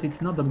 Against Undead, it's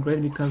not that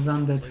great because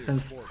Undead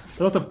has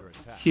a lot of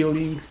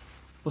healing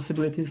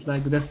possibilities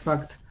like Death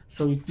Pact,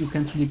 so you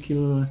can't really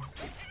kill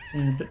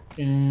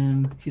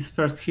his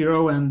first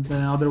hero, and the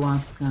other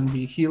ones can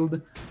be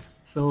healed.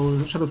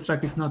 So Shadow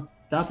Strike is not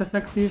that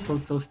effective.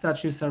 Also,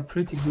 statues are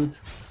pretty good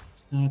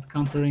at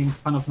countering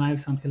Fan of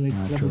Knives until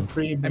it's level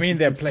 3. I mean,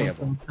 they're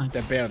playable.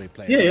 They're barely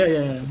playable.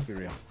 Yeah. Let's be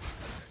real.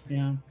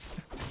 Yeah.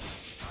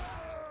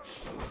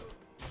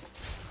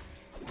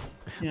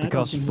 Yeah,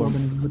 Because I don't think for,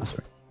 Warden is good.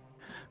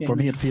 Yeah, for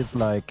me, it feels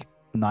like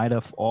Night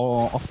Elf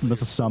often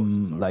misses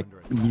some like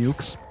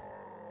nukes,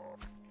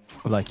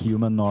 like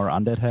human or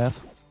undead have.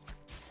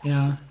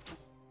 Yeah.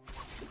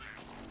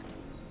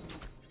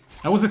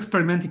 I was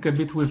experimenting a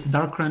bit with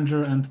Dark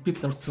Ranger and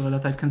Pitlord so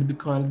that I can't be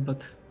coiled,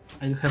 but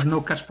I have no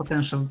catch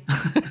potential.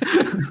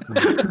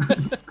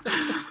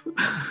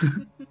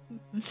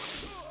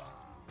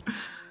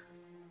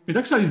 It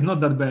actually is not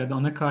that bad.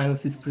 On Echo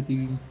Isles it's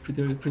pretty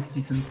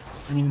decent.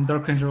 I mean,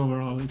 Dark Ranger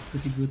overall is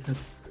pretty good at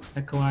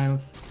Echo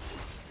Isles.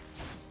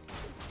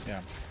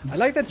 Yeah. I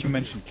like that you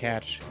mentioned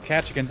catch.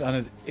 Catch against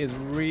Undead is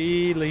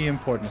really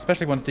important,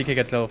 especially once DK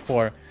gets level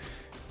 4.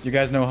 You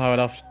guys know how I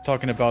love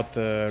talking about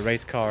the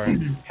race car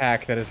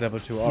hack that is level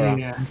 2 aura.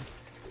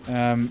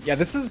 Yeah.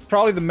 This is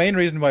probably the main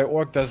reason why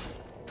Orc does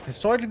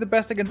historically the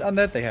best against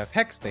Undead. They have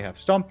Hex, they have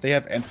Stomp, they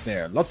have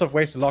Ensnare. Lots of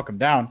ways to lock them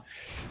down.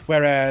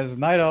 Whereas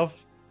Night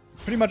Elf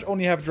pretty much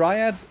only have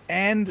Dryads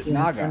and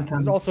Naga.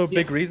 There's also a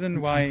big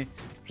reason why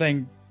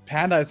playing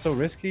Panda is so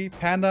risky.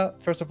 Panda,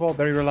 first of all,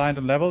 very reliant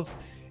on levels.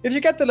 If you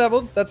get the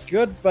levels, that's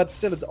good, but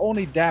still it's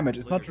only damage.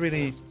 It's not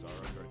really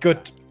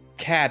good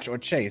catch or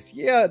chase.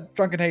 Yeah,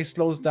 Drunken Haze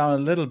slows down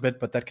a little bit,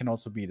 but that can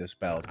also be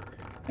dispelled.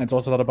 And it's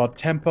also a lot about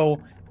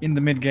tempo in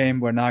the mid game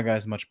where Naga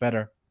is much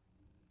better.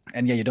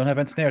 And yeah, you don't have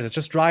ensnares. It's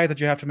just Dryads that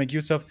you have to make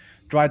use of.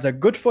 Dryads are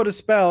good for the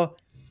spell,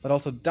 but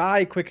also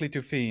die quickly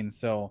to Fiends.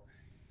 So,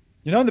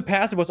 you know, in the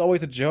past, it was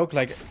always a joke,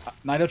 like,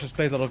 Nido just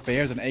plays a lot of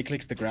bears and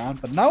A-clicks the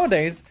ground. But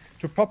nowadays,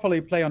 to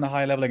properly play on a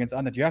high level against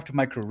Undead, you have to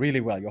micro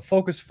really well. Your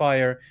focus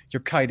fire,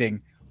 your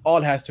kiting,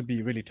 all has to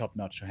be really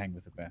top-notch to hang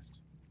with the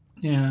best.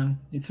 Yeah,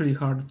 it's really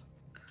hard.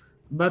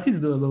 But it's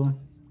doable.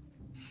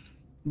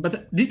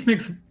 But it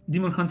makes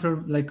Demon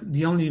Hunter like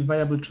the only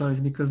viable choice,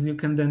 because you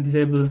can then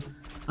disable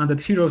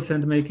Undead heroes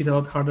and make it a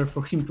lot harder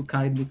for him to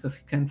kite, because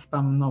he can't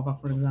spam Nova,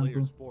 for example,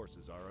 Player's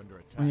forces are under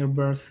attack. on your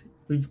burst.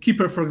 With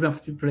Keeper, for example,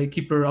 if you play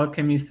Keeper,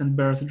 Alchemist, and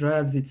Burst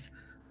Dreads, it's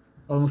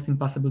almost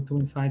impossible to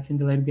win fights in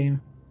the late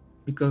game,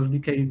 because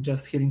DK is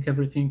just healing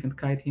everything and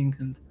kiting,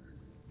 and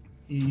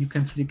you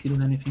can't really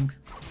kill anything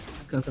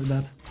because of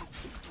that.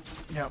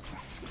 Yeah.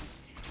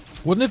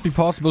 Wouldn't it be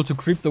possible to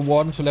creep the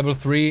Warden to level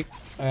 3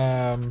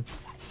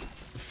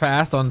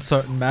 fast on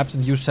certain maps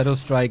and use Shadow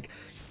Strike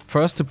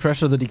first to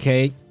pressure the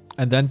decay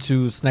and then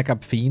to snack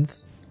up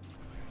Fiends?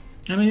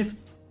 I mean, it's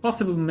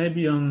possible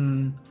maybe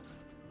on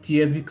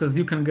TS, because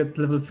you can get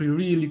level 3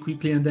 really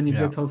quickly and then you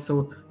get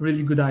also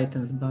really good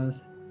items, but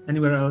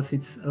anywhere else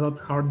it's a lot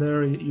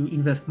harder. You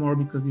invest more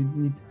because you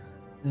need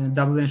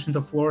double Ancient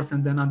of Wars,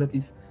 and then Undead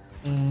is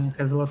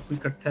has a lot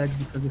quicker tag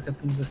because you have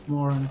to invest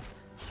more, and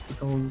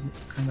it all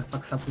kind of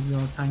fucks up with your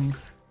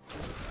timings.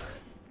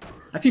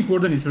 I think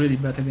Warden is really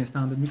bad against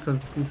Undead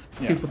because this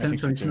kill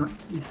potential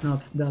is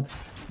not that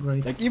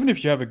great. Like, even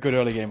if you have a good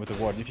early game with the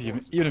Warden,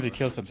 even if you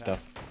kill some stuff,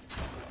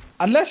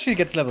 unless she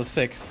gets level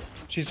 6,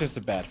 she's just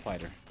a bad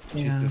fighter.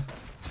 She's just...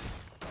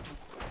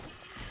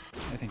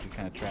 I think she's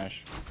kind of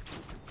trash.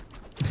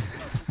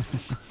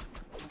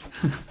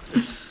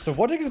 So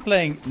Vortix is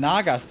playing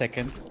Naga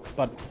second,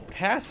 but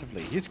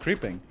passively. He's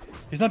creeping.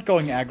 He's not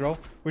going aggro,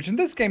 which in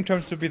this game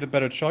turns to be the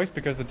better choice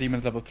because the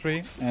demon's level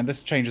 3, and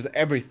this changes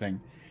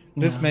everything.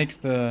 This makes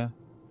the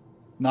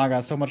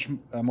Naga so much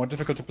more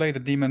difficult to play. The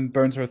demon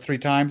burns her 3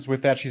 times.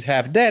 With that, she's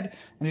half dead,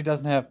 and he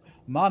doesn't have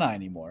mana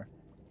anymore.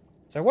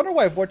 So I wonder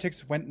why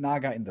Vortix went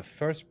Naga in the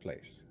first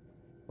place.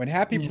 When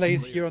Happy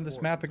plays here on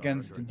this map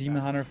against the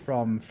Demon Hunter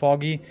from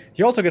Foggy,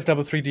 he also gets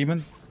level 3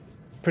 Demon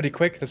pretty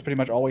quick. That's pretty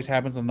much always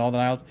happens on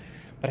Northern Isles.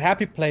 But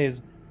Happy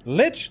plays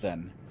Lich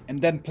then, and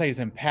then plays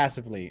him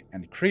passively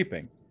and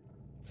creeping.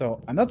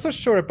 So I'm not so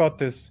sure about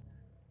this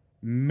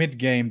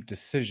mid-game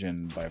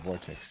decision by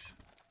Vortix.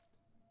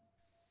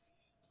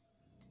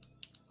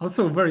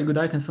 Also, very good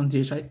items on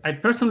DH. I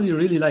personally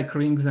really like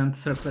rings and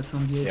circlets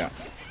on DH. Yeah.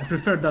 I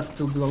prefer that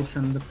to gloves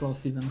and the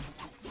claws even.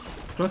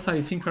 Claws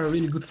I think are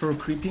really good for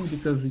creeping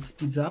because it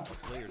speeds up,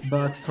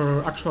 but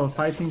for actual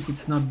fighting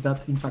it's not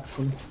that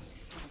impactful.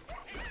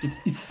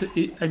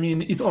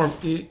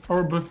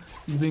 Orb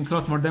is doing a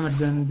lot more damage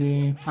than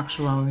the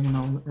actual,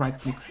 right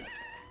clicks.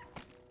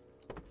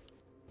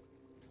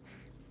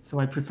 So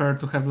I prefer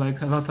to have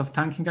like a lot of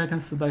tanking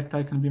items so that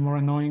I can be more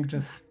annoying,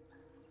 just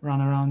run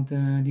around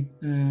the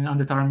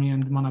Undead army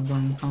and mana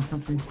burn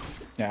constantly.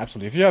 Yeah,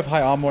 absolutely. If you have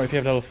high armor, if you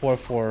have level 4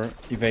 for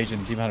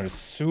evasion, Demon Hunter is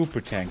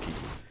super tanky.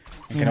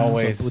 You can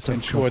always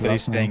ensure that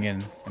he's staying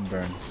in and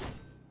burns.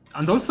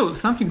 And also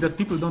something that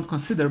people don't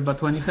consider,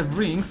 but when you have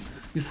rings,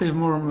 you save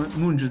more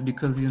moon juice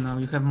because you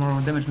have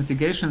more damage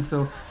mitigation,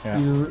 so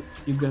you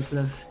get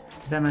less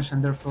damage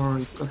and therefore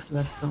it costs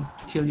less to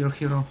kill your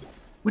hero,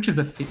 which is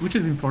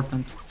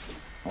important.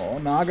 Oh,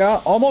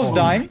 Naga almost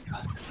dying.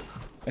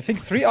 I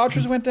think 3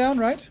 archers went down,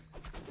 right?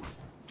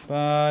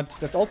 But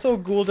that's also a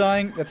ghoul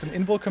dying. That's an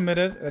invul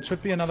committed. That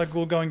should be another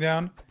ghoul going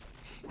down.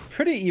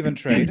 Pretty even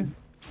trade.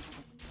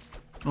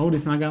 Oh,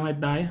 this Naga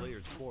might die.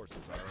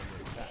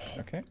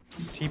 Okay.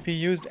 TP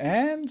used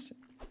and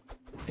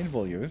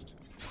invul used.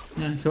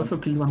 Yeah, he also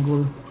killed 1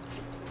 ghoul.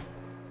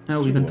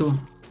 Oh, even 2.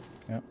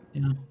 Yeah.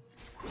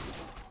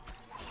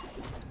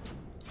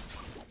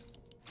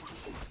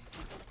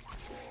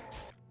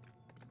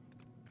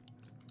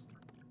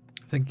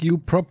 Thank you,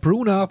 Prop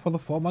Bruna, for the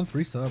 4-month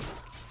resub.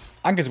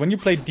 Angus, when you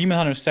play Demon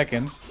Hunter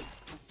second,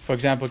 for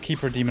example,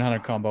 Keeper Demon Hunter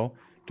combo,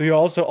 do you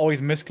also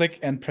always misclick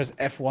and press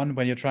F1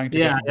 when you're trying to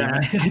get the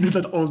demon? I do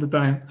that all the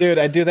time. Dude,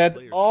 I do that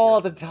all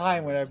the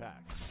time when I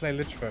play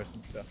Lich first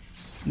and stuff.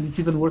 And it's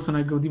even worse when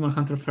I go Demon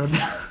Hunter third.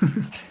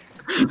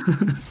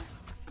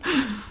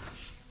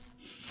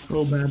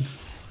 So bad.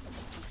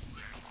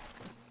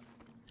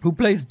 Who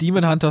plays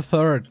Demon Hunter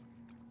third?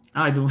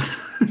 I do.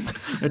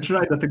 I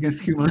tried that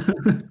against human.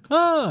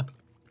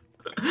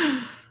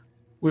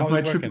 With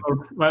my triple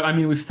orb. Well, I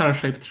mean with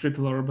star-shaped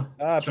triple orb.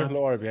 Triple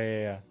orb,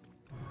 yeah.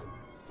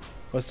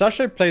 Well,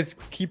 Sasha plays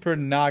Keeper,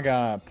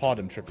 Naga, Pod,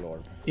 and triple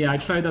orb. Yeah, I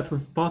tried that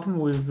with Bottom,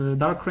 with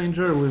Dark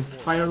Ranger, with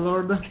Fire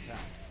Lord,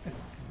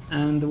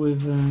 and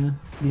with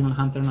Demon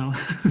Hunter now.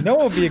 You know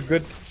what would be a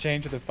good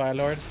change to the Fire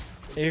Lord?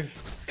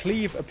 If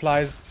Cleave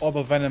applies Orb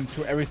of Venom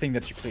to everything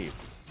that you cleave,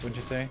 wouldn't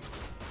you say?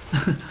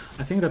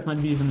 I think that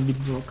might be even a bit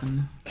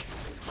broken.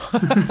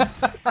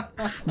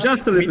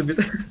 Just a little bit.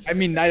 I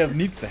mean, Night of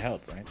needs the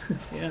help, right?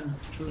 Yeah,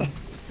 true.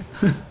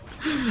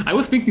 I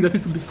was thinking that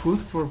it would be cool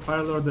for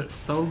Fire Lord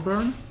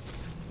Soulburn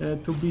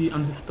to be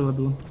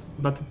undispellable,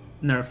 but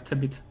nerfed a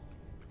bit.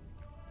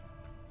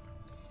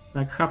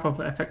 like half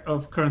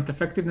of current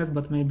effectiveness,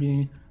 but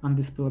maybe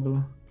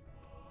undispellable.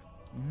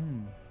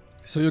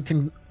 So you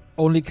can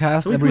only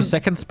cast So it every will-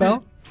 second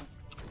spell?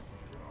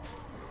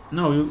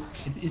 No,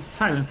 it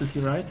silences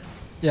you, right?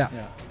 Yeah.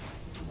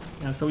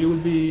 Yeah, so you will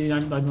be, I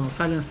don't know,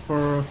 silenced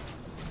for,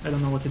 I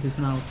don't know what it is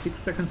now, 6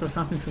 seconds or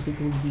something, so it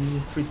will be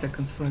 3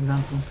 seconds, for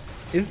example.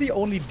 Is the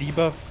only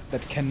debuff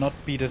that cannot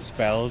be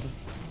dispelled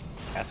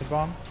Acid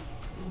Bomb?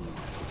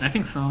 I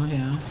think so,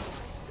 yeah.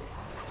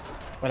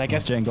 Well, I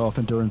guess Jank off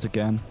endurance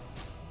again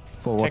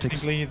for Vortix.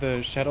 technically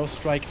the Shadow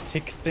Strike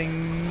tick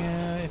thing,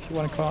 if you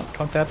want to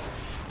count that.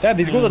 Yeah,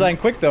 these ghouls are dying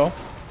quick though.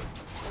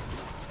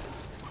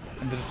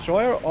 And the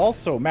Destroyer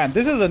also. Man,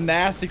 this is a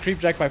nasty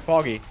creepjack by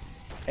Foggy.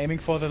 Aiming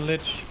for the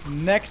Lich.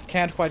 Next,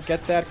 can't quite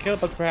get that kill,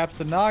 but perhaps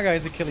the Naga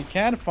is a kill he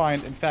can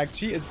find. In fact,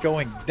 she is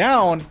going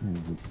down.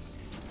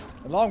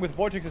 Along with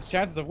Vortix's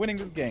chances of winning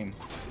this game.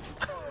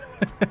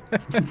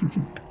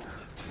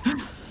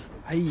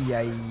 Ay.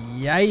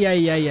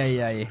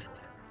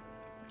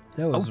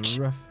 That was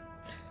rough.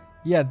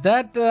 Yeah,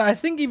 that I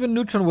think even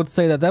Neutron would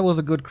say that was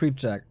a good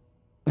creepjack.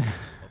 A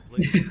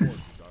player's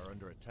forces are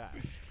under attack.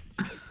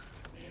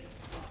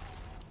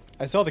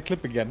 I saw the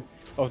clip again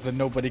of the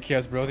Nobody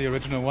Cares Bro, the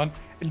original one.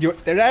 And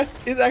there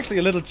is actually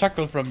a little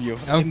chuckle from you.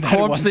 I'm in that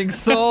one. corpsing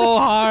so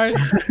hard.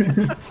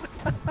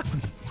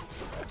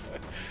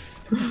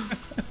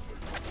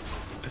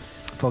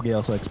 Foggy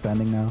also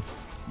expanding now.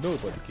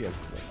 Nobody Cares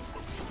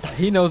Bro.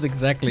 He knows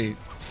exactly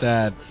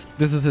that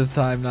this is his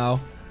time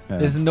now. Yeah.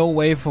 There's no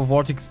way for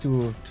Vortix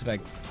to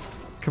like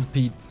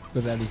compete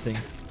with anything.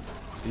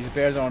 These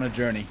bears are on a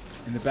journey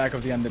in the back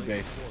of the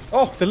underbase.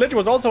 Oh, the Lich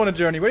was also on a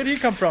journey. Where did he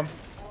come from?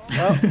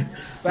 Well,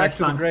 it's back Nice to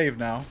the fun. grave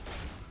now.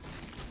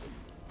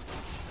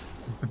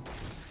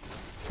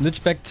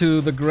 Lich back to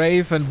the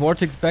grave and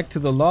Vortix back to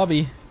the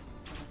lobby.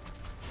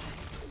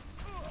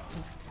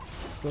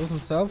 Slows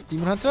himself.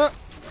 Demon Hunter.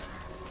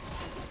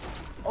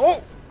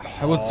 Oh!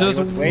 I was He just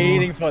was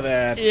waiting for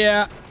that.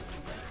 Yeah.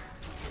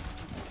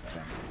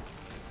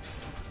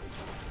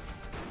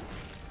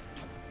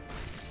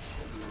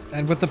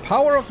 And with the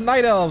power of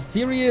Night Elves,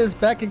 here he is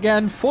back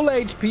again, full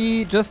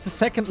HP, just a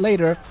second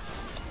later.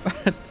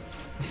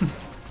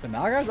 The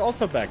Naga is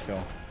also back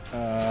though.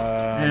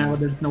 Yeah, but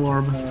there's no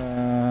orb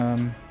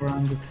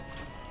around it.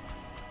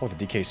 Oh,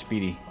 the DK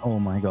Speedy. Oh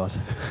my god.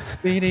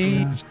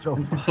 Speedy. It's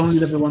only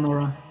level 1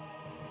 aura.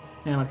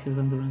 Yeah, but his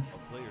endurance.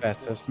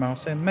 Fastest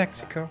mouse in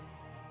Mexico.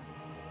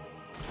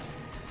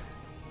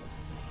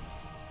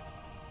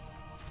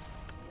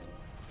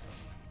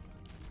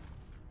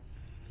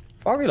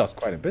 Foggy lost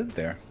quite a bit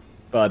there.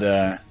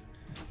 But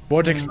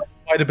Vortex lost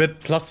quite a bit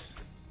plus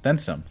then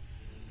some.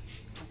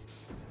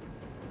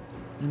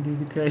 And this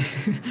decay.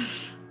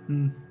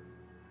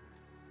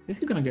 Is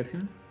he gonna get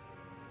him?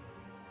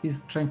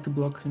 He's trying to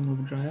block him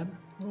with Dryad.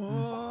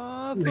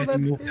 What?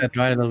 Move that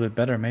right a little bit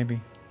better,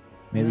 maybe.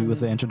 Maybe with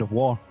the Ancient of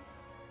War.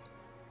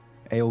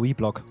 AoE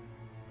block.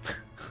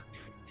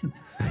 Oh,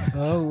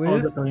 Oh,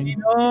 with? Zeppelin. He's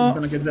Oh,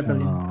 gonna get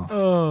Zeppelin.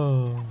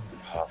 Oh.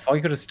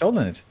 Foggy could have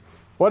stolen it.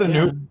 What a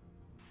Yeah. noob.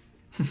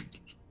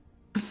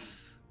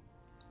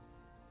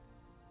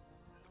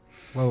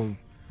 Well,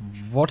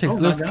 Vortex Oh,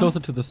 lives Naga. closer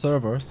to the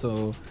server,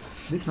 so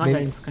This Naga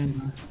Maybe- is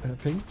kind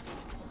helping.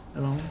 of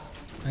alone.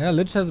 Yeah,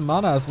 Lich has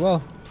mana as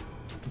well.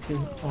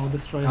 Oh,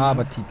 destroy. Ah,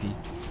 but TP.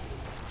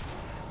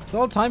 It's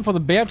all time for the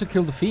bear to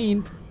kill the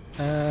fiend.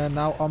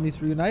 Now armies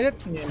reunited.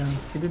 Yeah,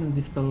 he didn't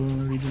dispel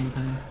region in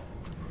time.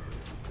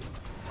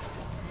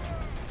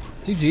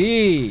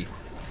 GG.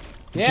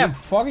 Yeah,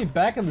 Foggy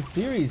back in the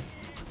series.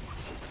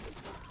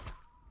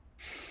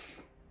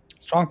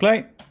 Strong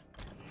play.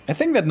 I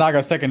think that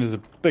Naga second is a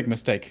big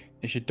mistake.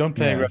 If you don't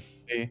play Yeah.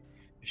 aggressively,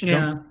 if you Yeah.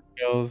 don't play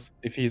skills,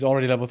 if he's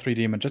already level 3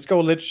 demon, just go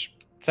Lich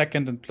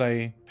second and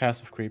play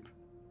passive creep.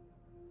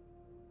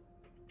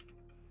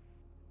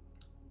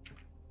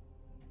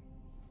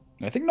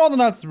 I think Northern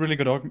Knights is a really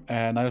good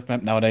Night Elf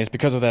map nowadays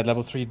because of that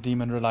level 3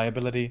 demon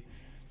reliability,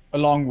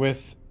 along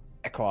with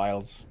Echo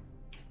Isles.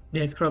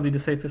 Yeah, it's probably the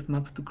safest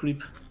map to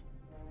creep.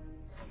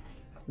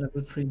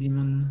 Level 3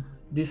 demon.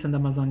 This and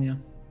Amazonia.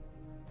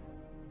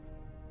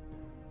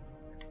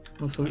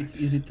 Also, it's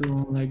easy to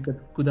like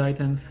get good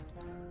items.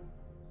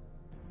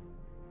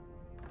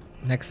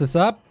 Next is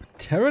up,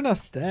 Terrana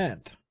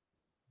Stand.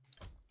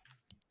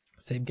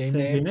 Same game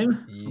Same name.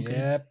 game? Okay.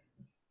 Yep.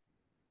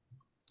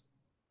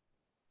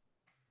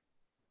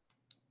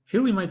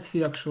 Here we might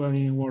see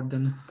actually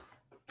Warden.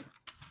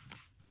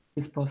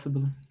 It's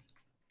possible.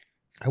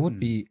 I would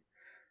be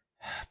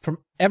from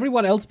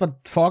everyone else but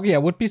Foggy. I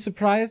would be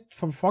surprised.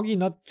 From Foggy,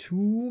 not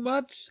too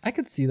much. I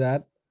could see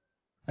that.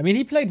 I mean,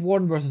 he played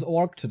Warden versus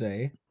Orc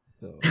today,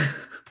 so.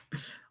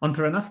 On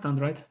Terrana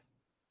stand, right?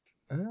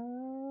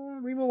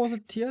 Remo was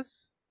it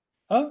TS?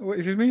 Huh? What,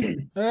 excuse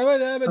me?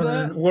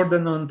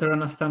 Warden on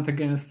Terrana stand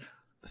against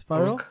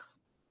Spiral. Orc.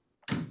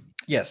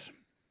 Yes.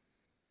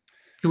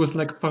 He was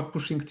like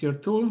pushing tier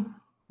 2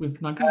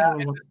 with Naga or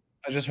what?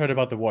 I just heard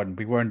about the Warden.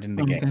 We weren't in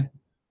the game. Okay.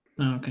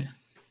 Oh, okay.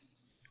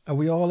 Are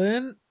we all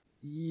in?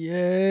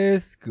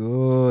 Yes,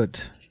 good.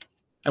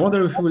 I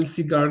wonder if we will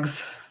see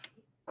Gargs.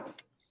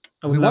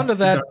 I would We love wonder to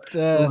see that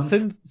Darks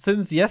once.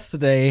 since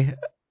yesterday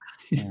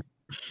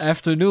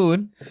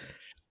afternoon.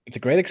 It's a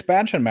great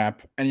expansion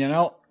map, and you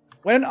know,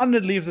 when an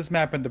undead leaves this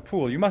map in the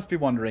pool, you must be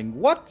wondering,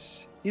 what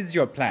is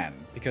your plan?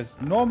 Because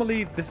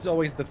normally this is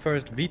always the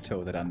first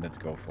veto that undeads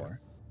go for.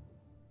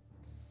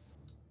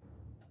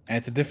 And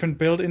it's a different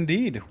build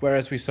indeed,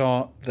 whereas we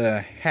saw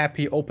the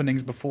happy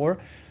openings before,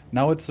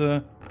 now it's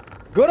a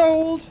good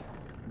old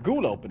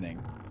ghoul opening,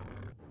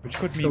 which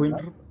could So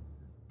mean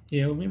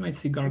we might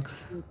see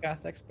Garks.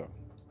 Cast Expo.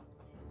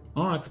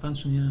 Or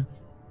expansion, yeah.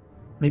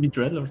 Maybe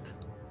Dreadlord.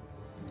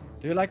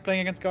 Do you like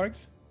playing against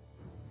Gargs?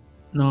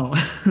 No.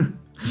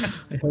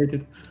 I hate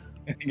it.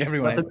 I think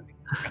everyone But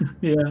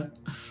yeah.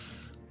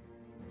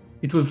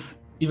 It was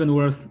even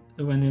worse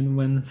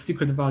when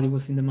Secret Valley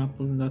was in the map,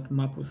 that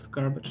map was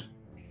garbage.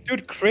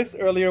 Dude, Chris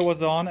earlier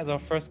was on as our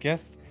first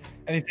guest,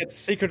 and he said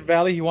Secret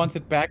Valley, he wants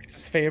it back, it's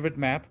his favorite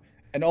map.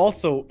 And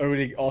also a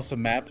really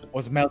awesome map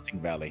was Melting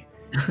Valley.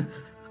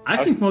 I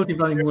think Melting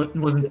Valley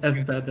wasn't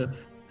as bad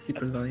as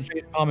Secret Valley.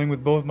 Face palming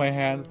with both my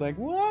hands, like,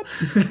 what?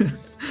 It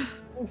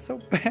was so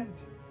bad.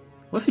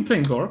 Was he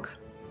playing Gork?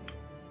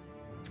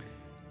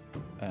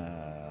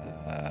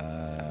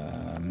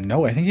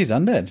 No, I think he's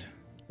undead.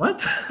 What?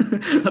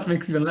 That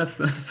makes even less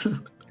sense.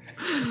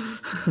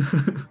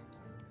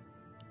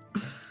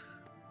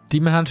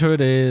 Demon Hunter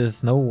it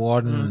is, no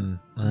Warden.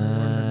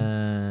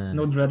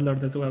 No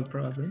Dreadlord as well,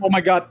 probably. Oh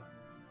my god,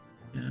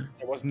 Yeah.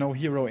 there was no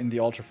hero in the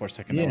altar for a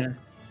second. Yeah. No.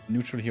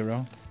 Neutral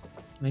hero.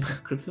 Maybe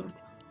Cryptlord.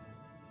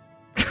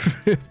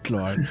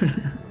 Lord.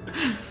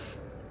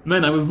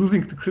 Man, I was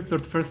losing to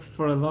Cryptlord first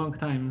for a long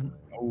time.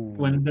 Oh,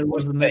 When there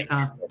was a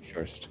meta.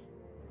 first.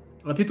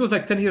 But it was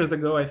like 10 years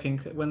ago, I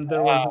think, when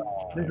there was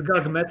this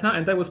Garg meta,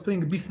 and I was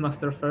playing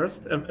Beastmaster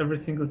first every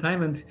single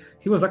time, and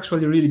he was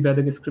actually really bad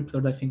against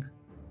Cryptlord, I think.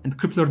 And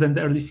Cryptlord and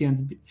the early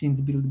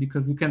Fiends build,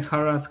 because you can't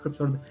harass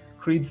Cryptlord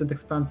creeps and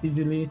expands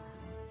easily.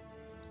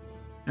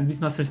 And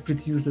Beastmaster is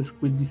pretty useless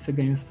with beasts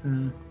against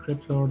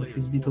Cryptlord,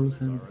 his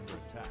beetles, and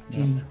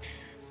Fiends.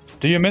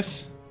 Do you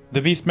miss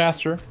the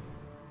Beastmaster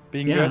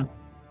being Yeah, good?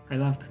 I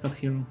loved that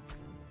hero.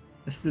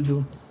 I still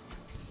do.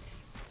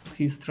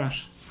 He's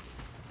trash.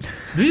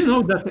 Do you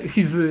know that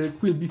his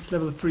Quill Beasts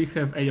level 3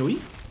 have AoE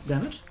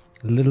damage?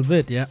 A little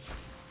bit, yeah.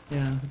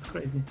 Yeah, it's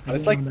crazy. I But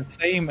it's didn't like know the that.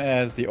 same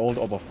as the old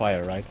Orb of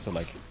Fire, right? So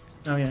like,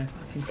 Oh yeah,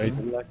 I think so. very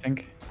little, I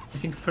think. I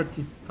think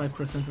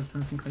 35% or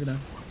something like that.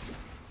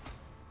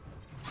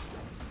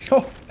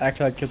 Oh,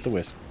 actually I killed the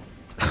Wisp.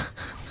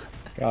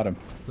 Got him.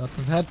 Lots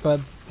of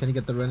headbutts. Can you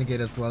get the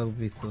Renegade as well? It would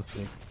be so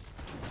sick.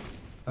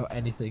 Oh,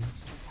 anything.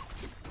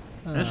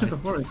 Ancient of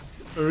Vortix,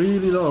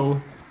 really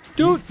low.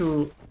 Dude! Needs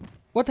to...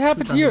 What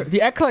happened here?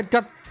 The Acolyte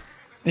got...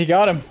 He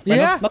got him.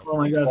 Yeah? Not Oh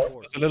my god.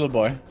 a little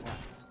boy.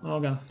 Oh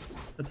god.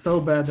 That's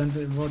so bad, and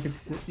the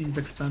Vortex is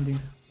expanding.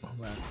 Oh,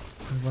 wow.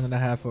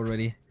 1.5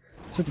 already.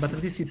 But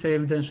at least he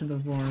saved the Ancient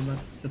of War, but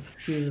that's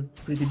still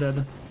pretty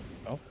bad.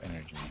 Of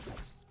energy.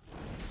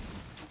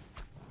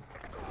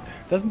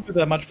 Doesn't do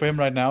that much for him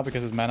right now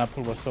because his mana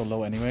pool was so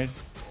low anyways.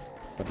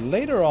 But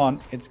later on,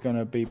 it's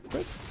gonna be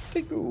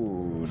pretty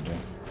good.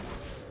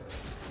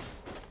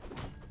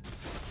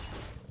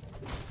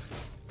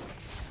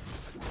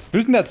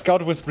 Losing that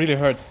Scout Wisp really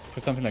hurts for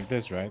something like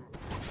this, right?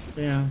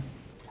 Yeah.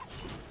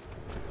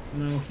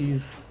 Now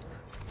he's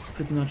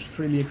pretty much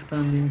freely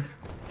expanding,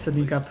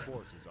 setting up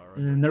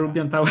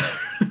Nerubian Tower.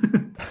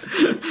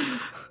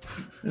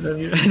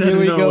 Here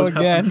we go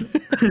again.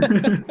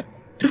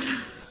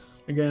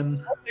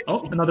 Again.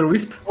 Oh, another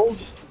Wisp. Oh.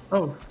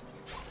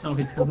 Oh,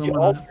 he has no The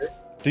mana. altar.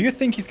 Do you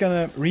think he's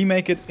gonna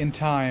remake it in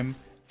time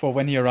for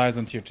when he arrives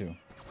on tier 2?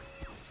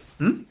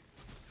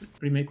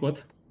 Remake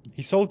what?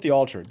 He sold the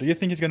altar. Do you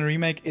think he's gonna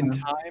remake in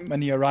time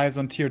when he arrives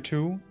on tier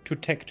 2 to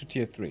tech to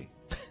tier 3?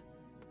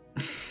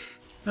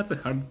 That's a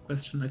hard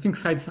question. I think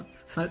Side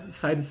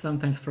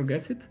sometimes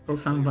forgets it, or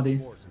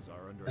somebody.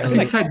 I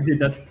think Side did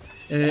that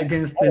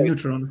against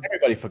Neutron.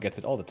 Everybody forgets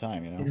it all the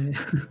time, you know?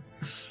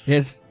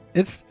 Yes,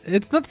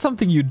 it's not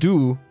something you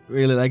do,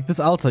 really. Like this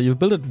altar, you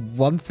build it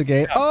once a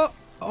game. Oh,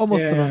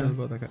 almost Yeah. surrounded,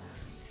 but okay.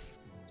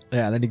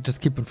 Yeah, then you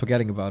just keep on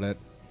forgetting about it.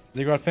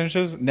 Ziggurat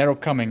finishes. Nero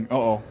coming.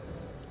 Uh-oh.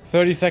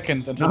 30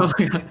 seconds until... Oh,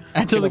 yeah.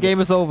 Until the game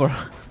is over.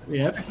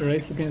 Yep,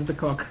 race against the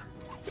cock.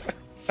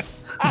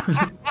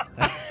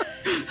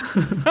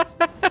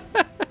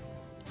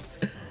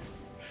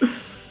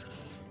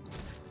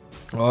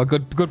 Oh,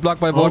 good block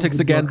by Vortix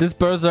good again. block. This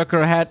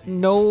Berserker had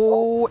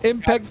no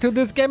impact to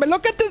this game. And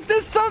look at this.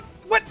 This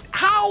what?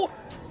 How?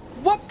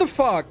 What the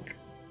fuck?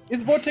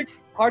 Is Vortix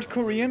part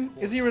Korean?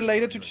 Is he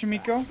related to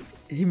Chimiko?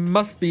 He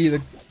must be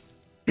the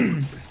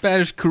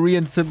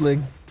Spanish-Korean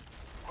sibling.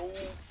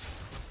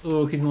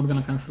 Oh, he's not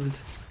gonna cancel it.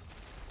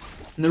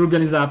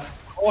 Nerubian is up.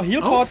 Oh, heal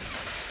Oh. pot.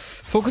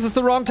 Focuses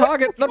the wrong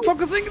target. Not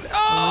focusing.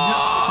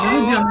 Oh!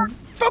 Nerubian.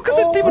 Focus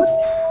it, demon.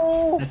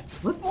 Oh,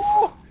 What?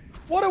 oh,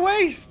 what a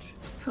waste.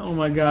 Oh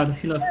my god,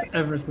 he lost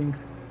everything.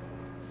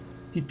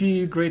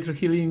 TP, greater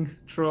healing,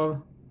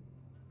 troll.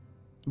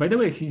 By the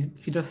way, he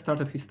just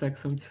started his tech,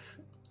 so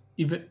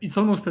it's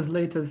almost as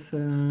late as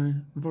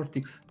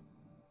Vortix.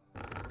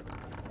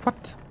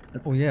 What?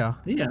 Oh yeah.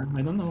 Yeah,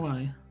 I don't know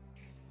why.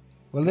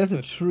 Well, there's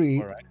a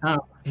tree. All right. Ah,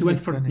 he He's went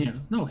for expanding. yeah.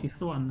 No, he's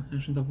the one.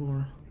 Ancient of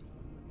War.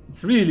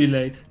 It's really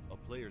late. A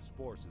player's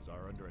forces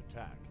are under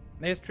attack.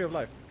 History of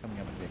Life coming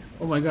up at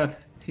the Oh my god,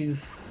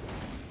 he's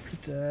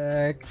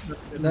Deck.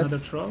 another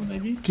Let's troll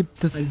maybe. keep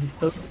this Nice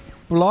dispel.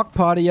 block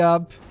party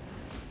up.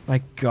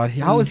 My god,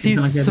 how is he he's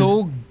gonna get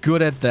so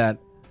good at that?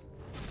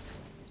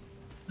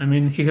 I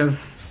mean, he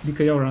has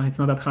DK aura. It's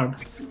not that hard.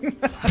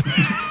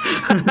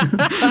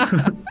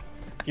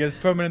 He has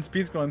permanent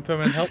speed scroll and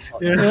permanent health.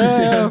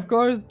 Yeah, of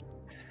course.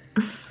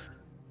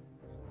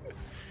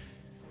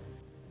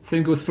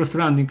 Same goes for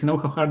surrounding. You know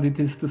how hard it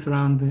is to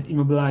surround the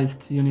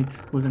immobilized unit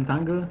with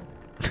Entangle?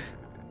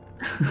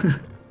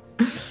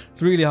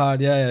 It's really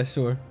hard. Yeah,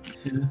 sure.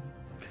 Yeah.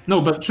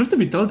 No, but truth to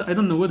be told, I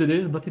don't know what it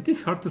is, but it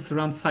is hard to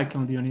surround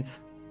Cyclone units.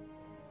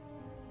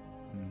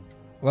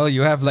 Well,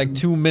 you have like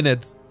 2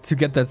 minutes to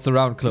get that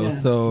surround close, Yeah,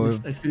 so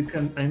I still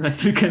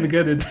can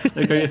get it.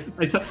 Like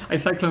I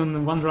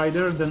cyclone one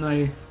rider, then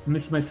I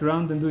miss my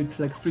surround and do it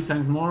like 3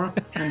 times more,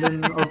 and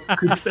then I'll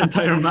clips the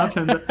entire map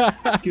and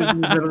gives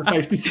me level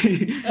 5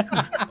 TC. A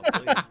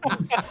player's forces are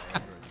under attack.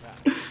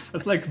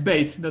 That's like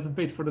bait. That's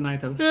bait for the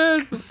Night Elf.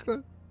 yes, of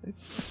course.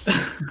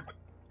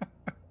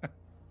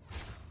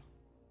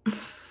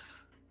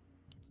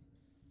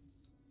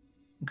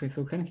 Okay,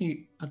 so can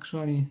he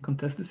actually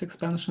contest this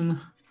expansion?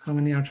 How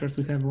many archers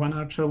we have? 1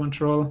 archer, 1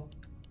 troll.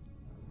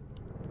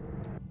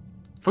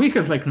 Foggy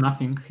has like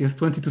nothing. He has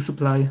 22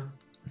 supply.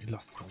 We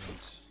lost so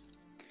much.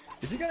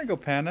 Is he gonna go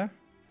Panda?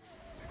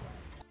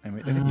 I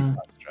think he Uh,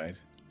 must, right?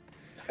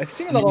 I've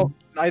seen a lot of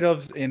Night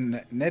Elves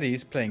in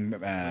Netties playing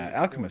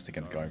Alchemist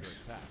against Gargs.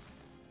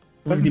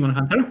 What's Demon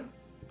Hunter?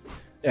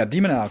 Yeah,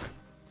 Demon Alch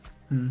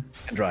Hmm.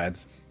 and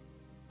Dryads.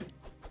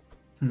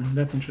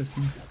 That's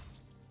interesting.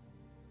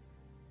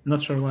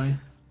 Not sure why.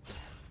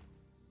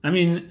 I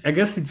mean, I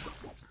guess it's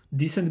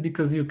decent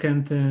because you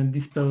can't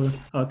dispel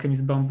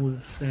Alchemist Bomb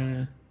with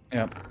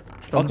Yeah.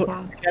 Stone Also,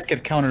 Form. you can't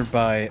get countered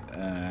by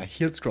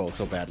Heal Scroll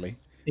so badly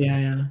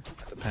Yeah.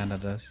 as the Panda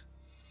does.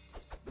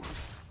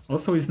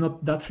 Also, it's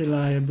not that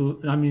reliable.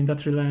 I mean,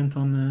 that reliant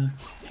on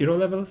hero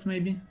levels,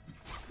 maybe.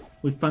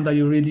 With Panda,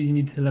 you really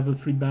need level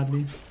 3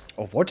 badly.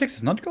 Oh, Vortix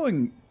is not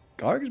going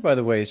Gargs, by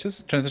the way. It's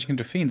just transitioning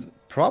to Fiends.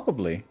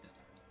 Probably.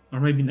 Or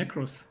maybe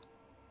Necros.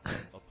 A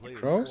player's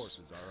Necros?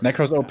 forces are under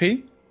Necros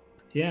OP?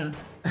 Yeah.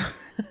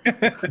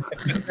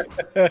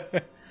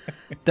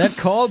 That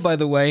call, by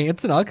the way,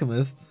 it's an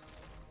alchemist.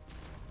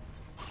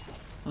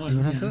 Oh, You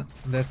have yeah. to-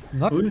 That's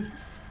not Who is?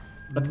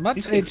 But much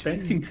is he HP.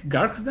 expecting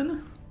Gargs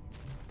then?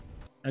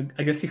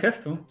 I guess he has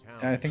to.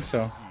 Yeah, I think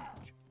so.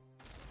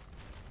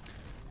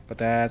 But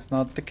that's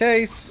not the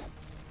case.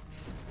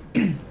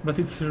 But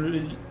it's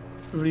really,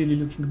 really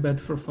looking bad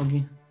for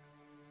Foggy.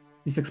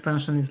 This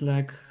expansion is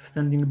like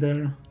standing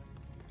there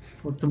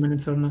for 2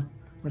 minutes or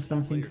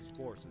something. Player's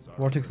forces are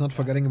Vortix not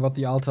forgetting about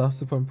the altar,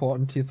 super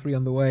important, tier 3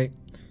 on the way.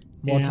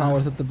 More Yeah.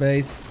 towers at the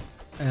base.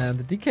 And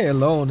the DK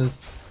alone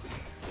is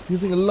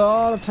using a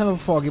lot of time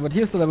of Foggy, but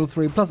here's the level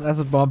 3 plus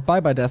Acid Bomb, bye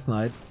Death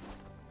Knight.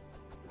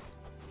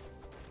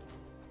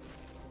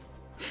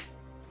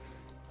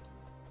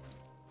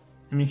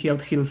 I mean, he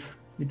out heals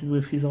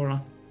with his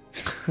aura.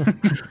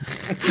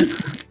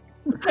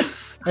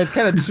 It's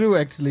kind of true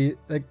actually,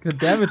 like the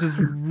damage is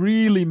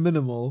really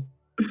minimal.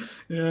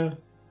 Yeah.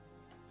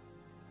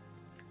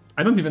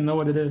 I don't even know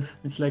what it is.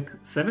 It's like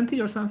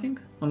 70 or something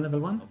on level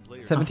 1? a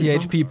player's 70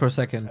 Acid HP per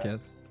second,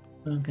 yes.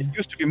 Okay.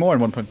 Used to be more in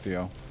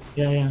 1.30.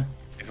 Yeah.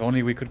 If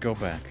only we could go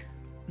back.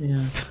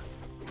 Yeah.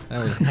 I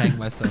will hang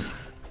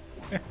myself.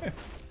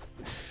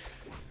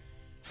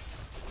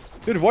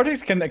 Dude,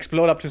 Vortex can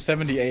explode up to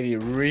 70, 80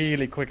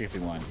 really quick if he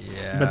wants.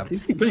 Yeah. But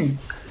is he playing?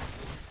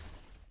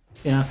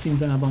 Yeah, Fiend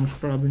bombs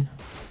probably.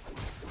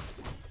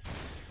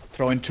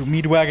 Throw in 2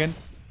 meat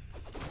wagons.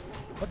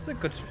 What's a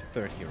good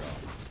third hero?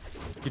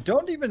 You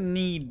don't even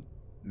need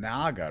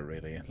Naga,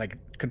 really. Like,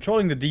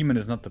 controlling the demon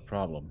is not the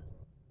problem.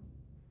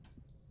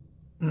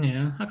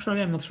 Yeah,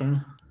 actually, I'm not sure.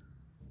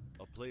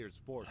 A player's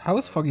forces How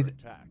is are Foggy's under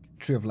attack.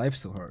 Tree of Life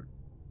so hard?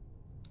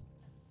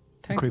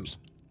 Tank Creeps.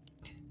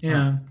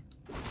 Yeah.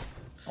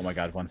 Oh my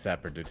god, one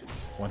sapper, dude.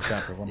 One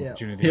sapper, one Yeah.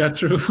 opportunity. Yeah,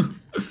 true.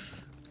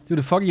 Dude,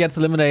 if Foggy gets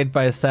eliminated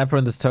by a Sapper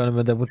in this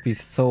tournament, that would be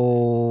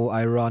so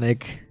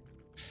ironic.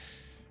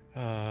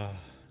 But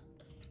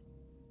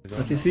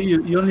you see,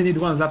 you only need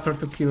 1 zapper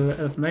to kill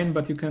Elf main,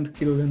 but you can't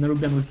kill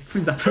Nerubian with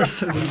 3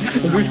 zappers as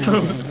we've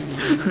told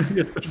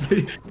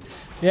yesterday.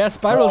 Yeah,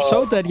 Spiral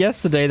showed that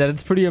yesterday, that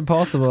it's pretty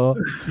impossible.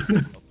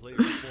 A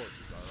player's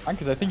forces are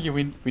Ankus, I think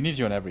we need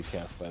you on every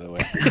cast, by the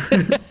way.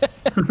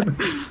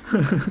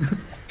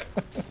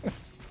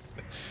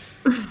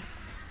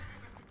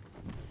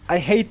 I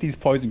hate these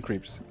poison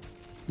creeps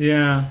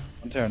Yeah.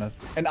 on Terranas.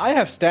 And I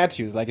have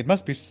statues, like it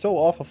must be so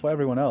awful for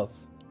everyone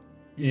else.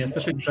 Yeah,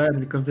 especially Dryad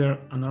because they're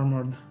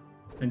unarmored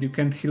and you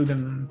can't heal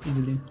them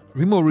easily.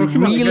 Remo, For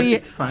human, I guess really,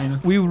 it's fine.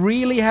 we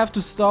really have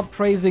to stop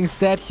praising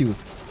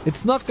statues.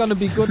 It's not gonna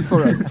be good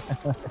for us.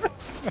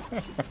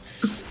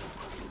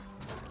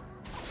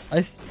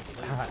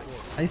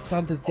 I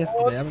started this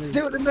yesterday. I mean,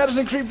 Dude,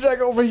 imagine Creep Jack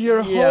over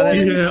here. Yeah, that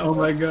is- Yeah, oh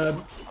my god.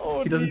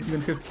 Oh, He doesn't geez.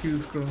 even have Q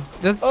scroll.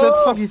 that's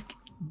Oh. Foggy's.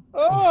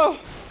 Oh.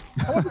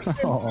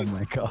 Oh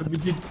my god. But we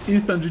did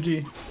instant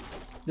GG.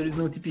 There is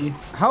no TP.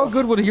 How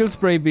good would a heal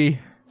spray be?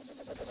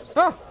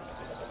 Ah,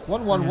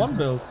 1-1-1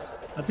 build.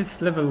 At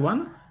least level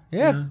 1?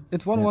 Yes,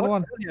 it's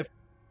 1-1-1. You have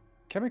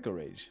Chemical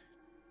Rage.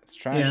 It's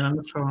trash. Yeah, I'm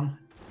not sure.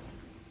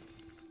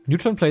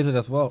 Neutron plays it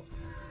as well.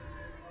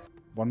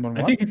 1-1-1.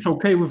 I think it's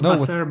okay with No, with-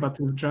 Master, but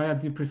with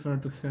Dryads you prefer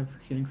to have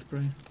healing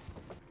spray.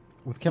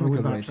 With chemical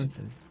with rage. archers.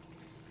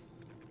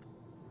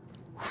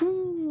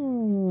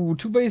 Whew,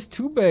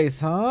 2 base,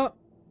 huh?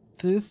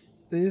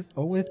 This is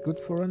always good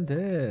for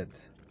undead.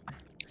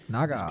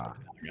 Naga.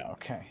 Yeah,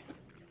 okay.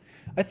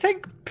 I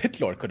think Pit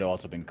Lord could have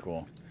also been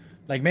cool.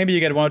 Like maybe you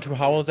get 1 or 2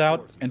 howls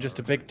out and just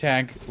a big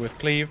tank with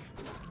cleave.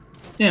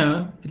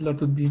 Yeah, Pitlord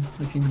would be,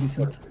 I think,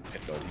 decent.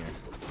 Pit Lord here.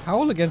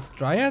 Howl against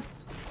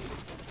Dryads?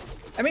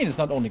 I mean, it's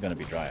not only gonna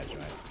be Dryads,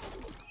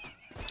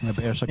 right? The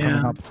bears are coming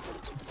Yeah. up.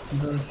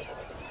 There's-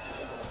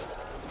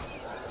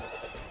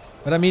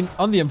 But I mean,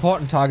 on the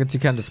important targets you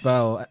can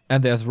dispel,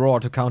 and there's Roar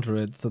to counter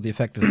it, so the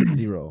effect is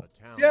 0.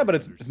 Yeah, but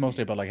it's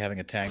mostly about like having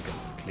a tank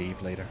and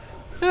cleave later.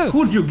 Yeah, Who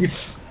would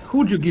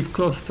you give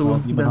close to?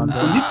 Demon Then Hunter.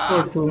 to Leap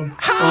or to...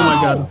 Oh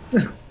my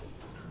god.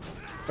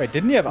 Wait,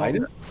 didn't he have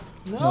Iden?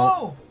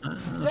 no!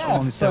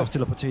 Only stealth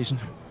teleportation.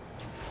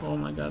 Oh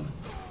my god.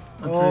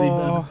 That's really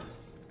bad.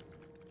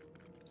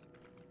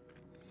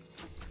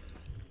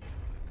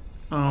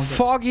 Oh, but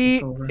Foggy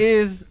it's over.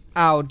 is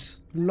out.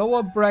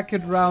 Lower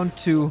bracket round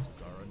 2. Are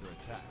under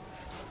attack.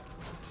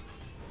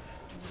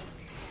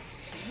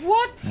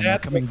 What? And they're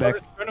coming back.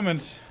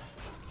 Tournament.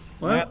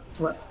 Well,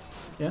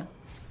 yeah.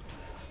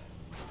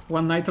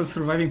 One Nightel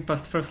surviving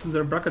past first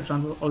loser bracket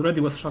round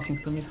already was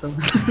shocking to me. So.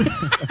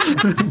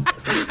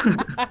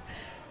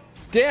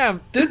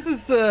 Damn, this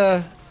is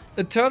a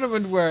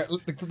tournament where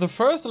the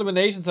first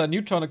eliminations are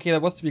Neutron, okay,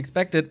 that was to be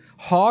expected.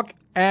 Hawk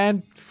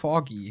and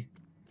Foggy.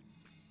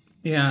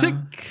 Yeah.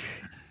 Sick.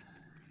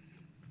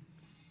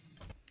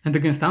 And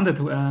against Undead,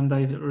 and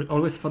I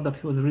always thought that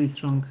he was really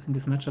strong in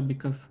this matchup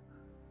because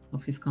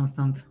of his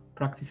constant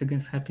practice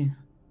against Happy.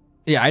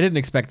 Yeah, I didn't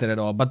expect that at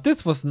all, but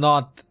this was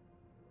not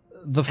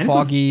the And it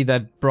was- Foggy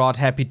that brought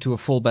Happy to a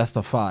full best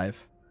of 5.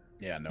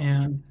 Yeah, no.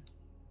 Yeah.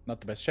 Not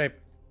the best shape.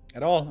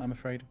 At all, I'm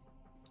afraid.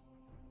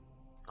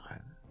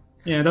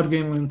 Yeah, that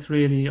game went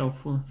really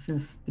awful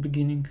since the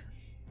beginning.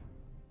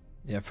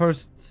 Yeah,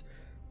 first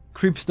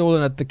creep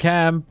stolen at the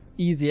camp,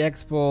 easy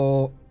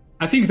expo.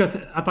 I think that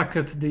attack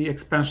at the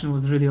expansion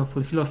was really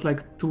awful. He lost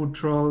like 2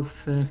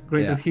 trolls,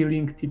 greater Yeah.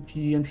 healing,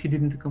 TP, and he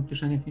didn't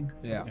accomplish anything.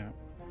 Yeah. Yeah.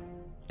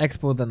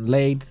 Expo then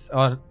late,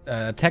 or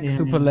tech Yeah,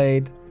 super yeah.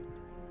 late.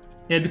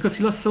 Yeah, because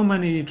he lost so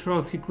many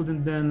trolls, he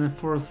couldn't then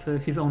force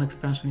his own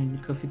expansion in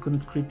because he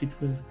couldn't creep it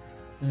with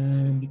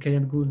Decay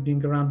and Ghouls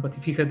being around. But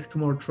if he had 2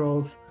 more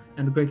trolls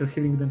and greater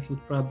healing, then he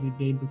would probably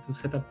be able to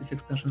set up this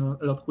expansion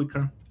a lot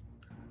quicker.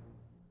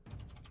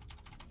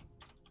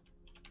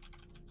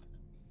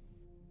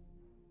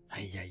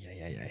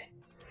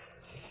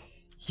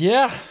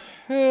 Yeah.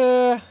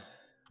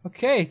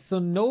 Okay, so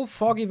no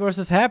Foggy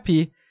versus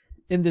Happy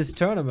in this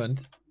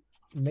tournament.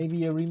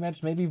 Maybe a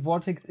rematch. Maybe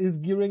Vortix is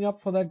gearing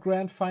up for that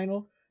grand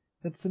final.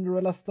 That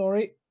Cinderella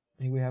story.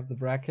 Here we have the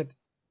bracket.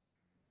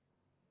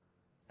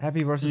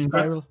 Happy versus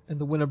Spiral in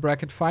the winner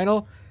bracket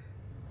final.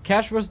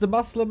 Cash versus the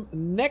Muslim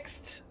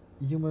next.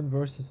 Human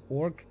versus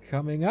Orc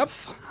coming up.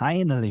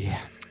 Finally.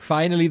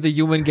 Finally, the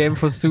human game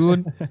for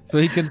Suun, so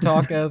he can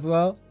talk as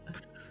well.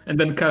 And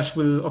then Cash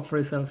will offer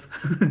himself.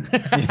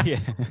 Yeah.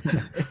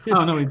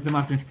 Oh no, it's the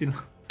Muslim still.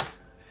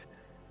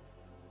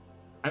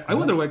 I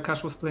wonder why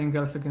Cash was playing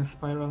Elf against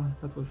Spiral.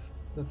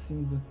 That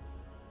seemed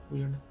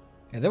weird.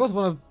 Yeah, that was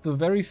one of the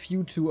very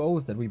few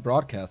 2-0s that we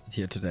broadcasted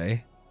here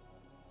today.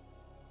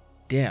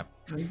 Damn.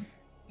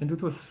 And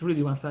it was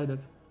really one-sided.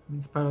 I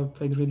mean, Spiral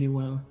played really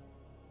well.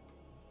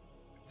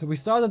 So we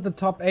started the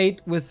top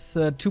 8 with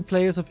 2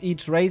 players of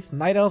each race.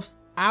 Night Elves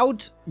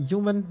out,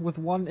 Human with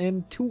 1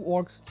 in, 2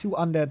 Orcs, 2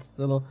 Undead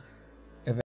still.